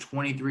who's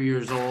 23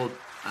 years old.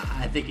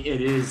 I think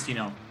it is,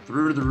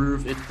 through the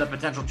roof. It's the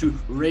potential to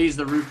raise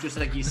the roof, just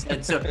like you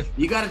said. So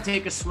you got to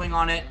take a swing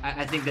on it.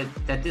 I think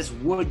that this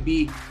would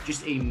be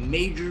just a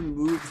major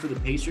move for the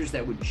Pacers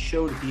that would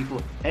show to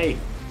people, hey,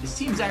 this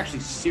team's actually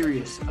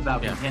serious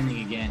about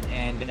contending again.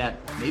 And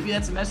maybe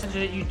that's a message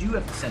that you do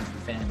have to send to the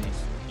fan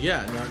base.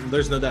 Yeah, no,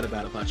 there's no doubt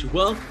about it, Pachi.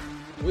 Well,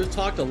 we've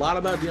talked a lot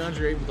about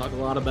DeAndre. We've talked a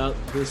lot about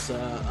this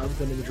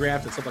upcoming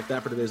draft and stuff like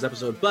that for today's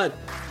episode. But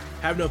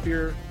have no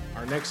fear.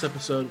 Our next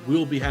episode,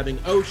 we'll be having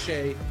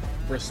O'Shea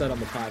Brissett on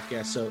the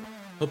podcast. So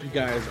hope you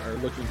guys are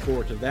looking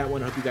forward to that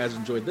one. Hope you guys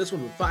enjoyed this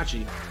one with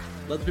Fachi.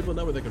 Let the people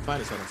know where they can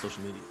find us on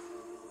social media.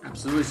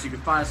 Absolutely. So you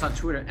can find us on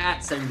Twitter at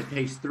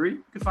SettingThePace3.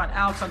 You can find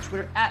Alex on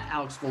Twitter at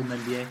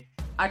AlexGoldenNBA.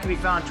 I can be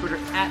found on Twitter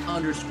at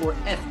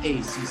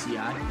 _FACCI. You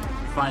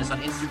can find us on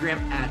Instagram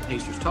at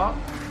Pacers Talk.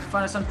 You can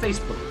find us on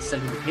Facebook at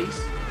Setting the Pace.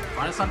 You can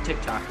find us on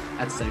TikTok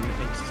at Setting the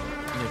Pace.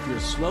 And if you're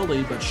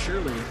slowly but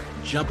surely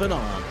jumping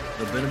on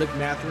the Benedict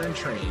Mathurin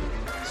train,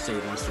 stay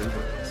those 3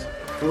 words.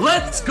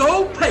 Let's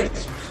go,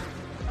 Pacers!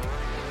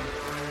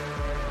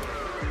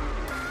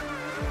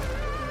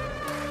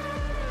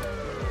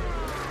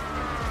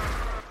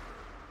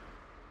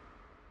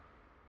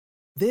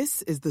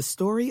 This is the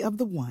story of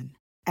the one.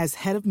 As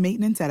head of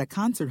maintenance at a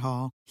concert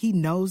hall, he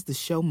knows the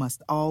show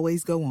must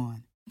always go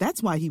on.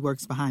 That's why he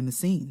works behind the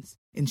scenes,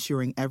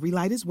 ensuring every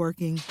light is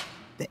working,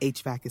 the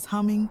HVAC is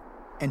humming,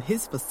 and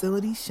his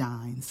facility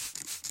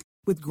shines.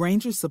 With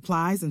Grainger's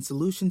supplies and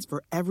solutions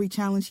for every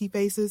challenge he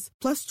faces,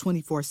 plus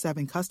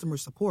 24/7 customer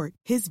support,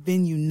 his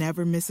venue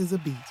never misses a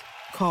beat.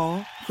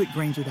 Call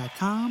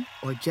quickgrainger.com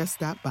or just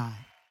stop by.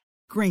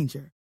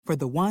 Grainger, for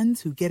the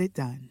ones who get it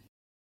done.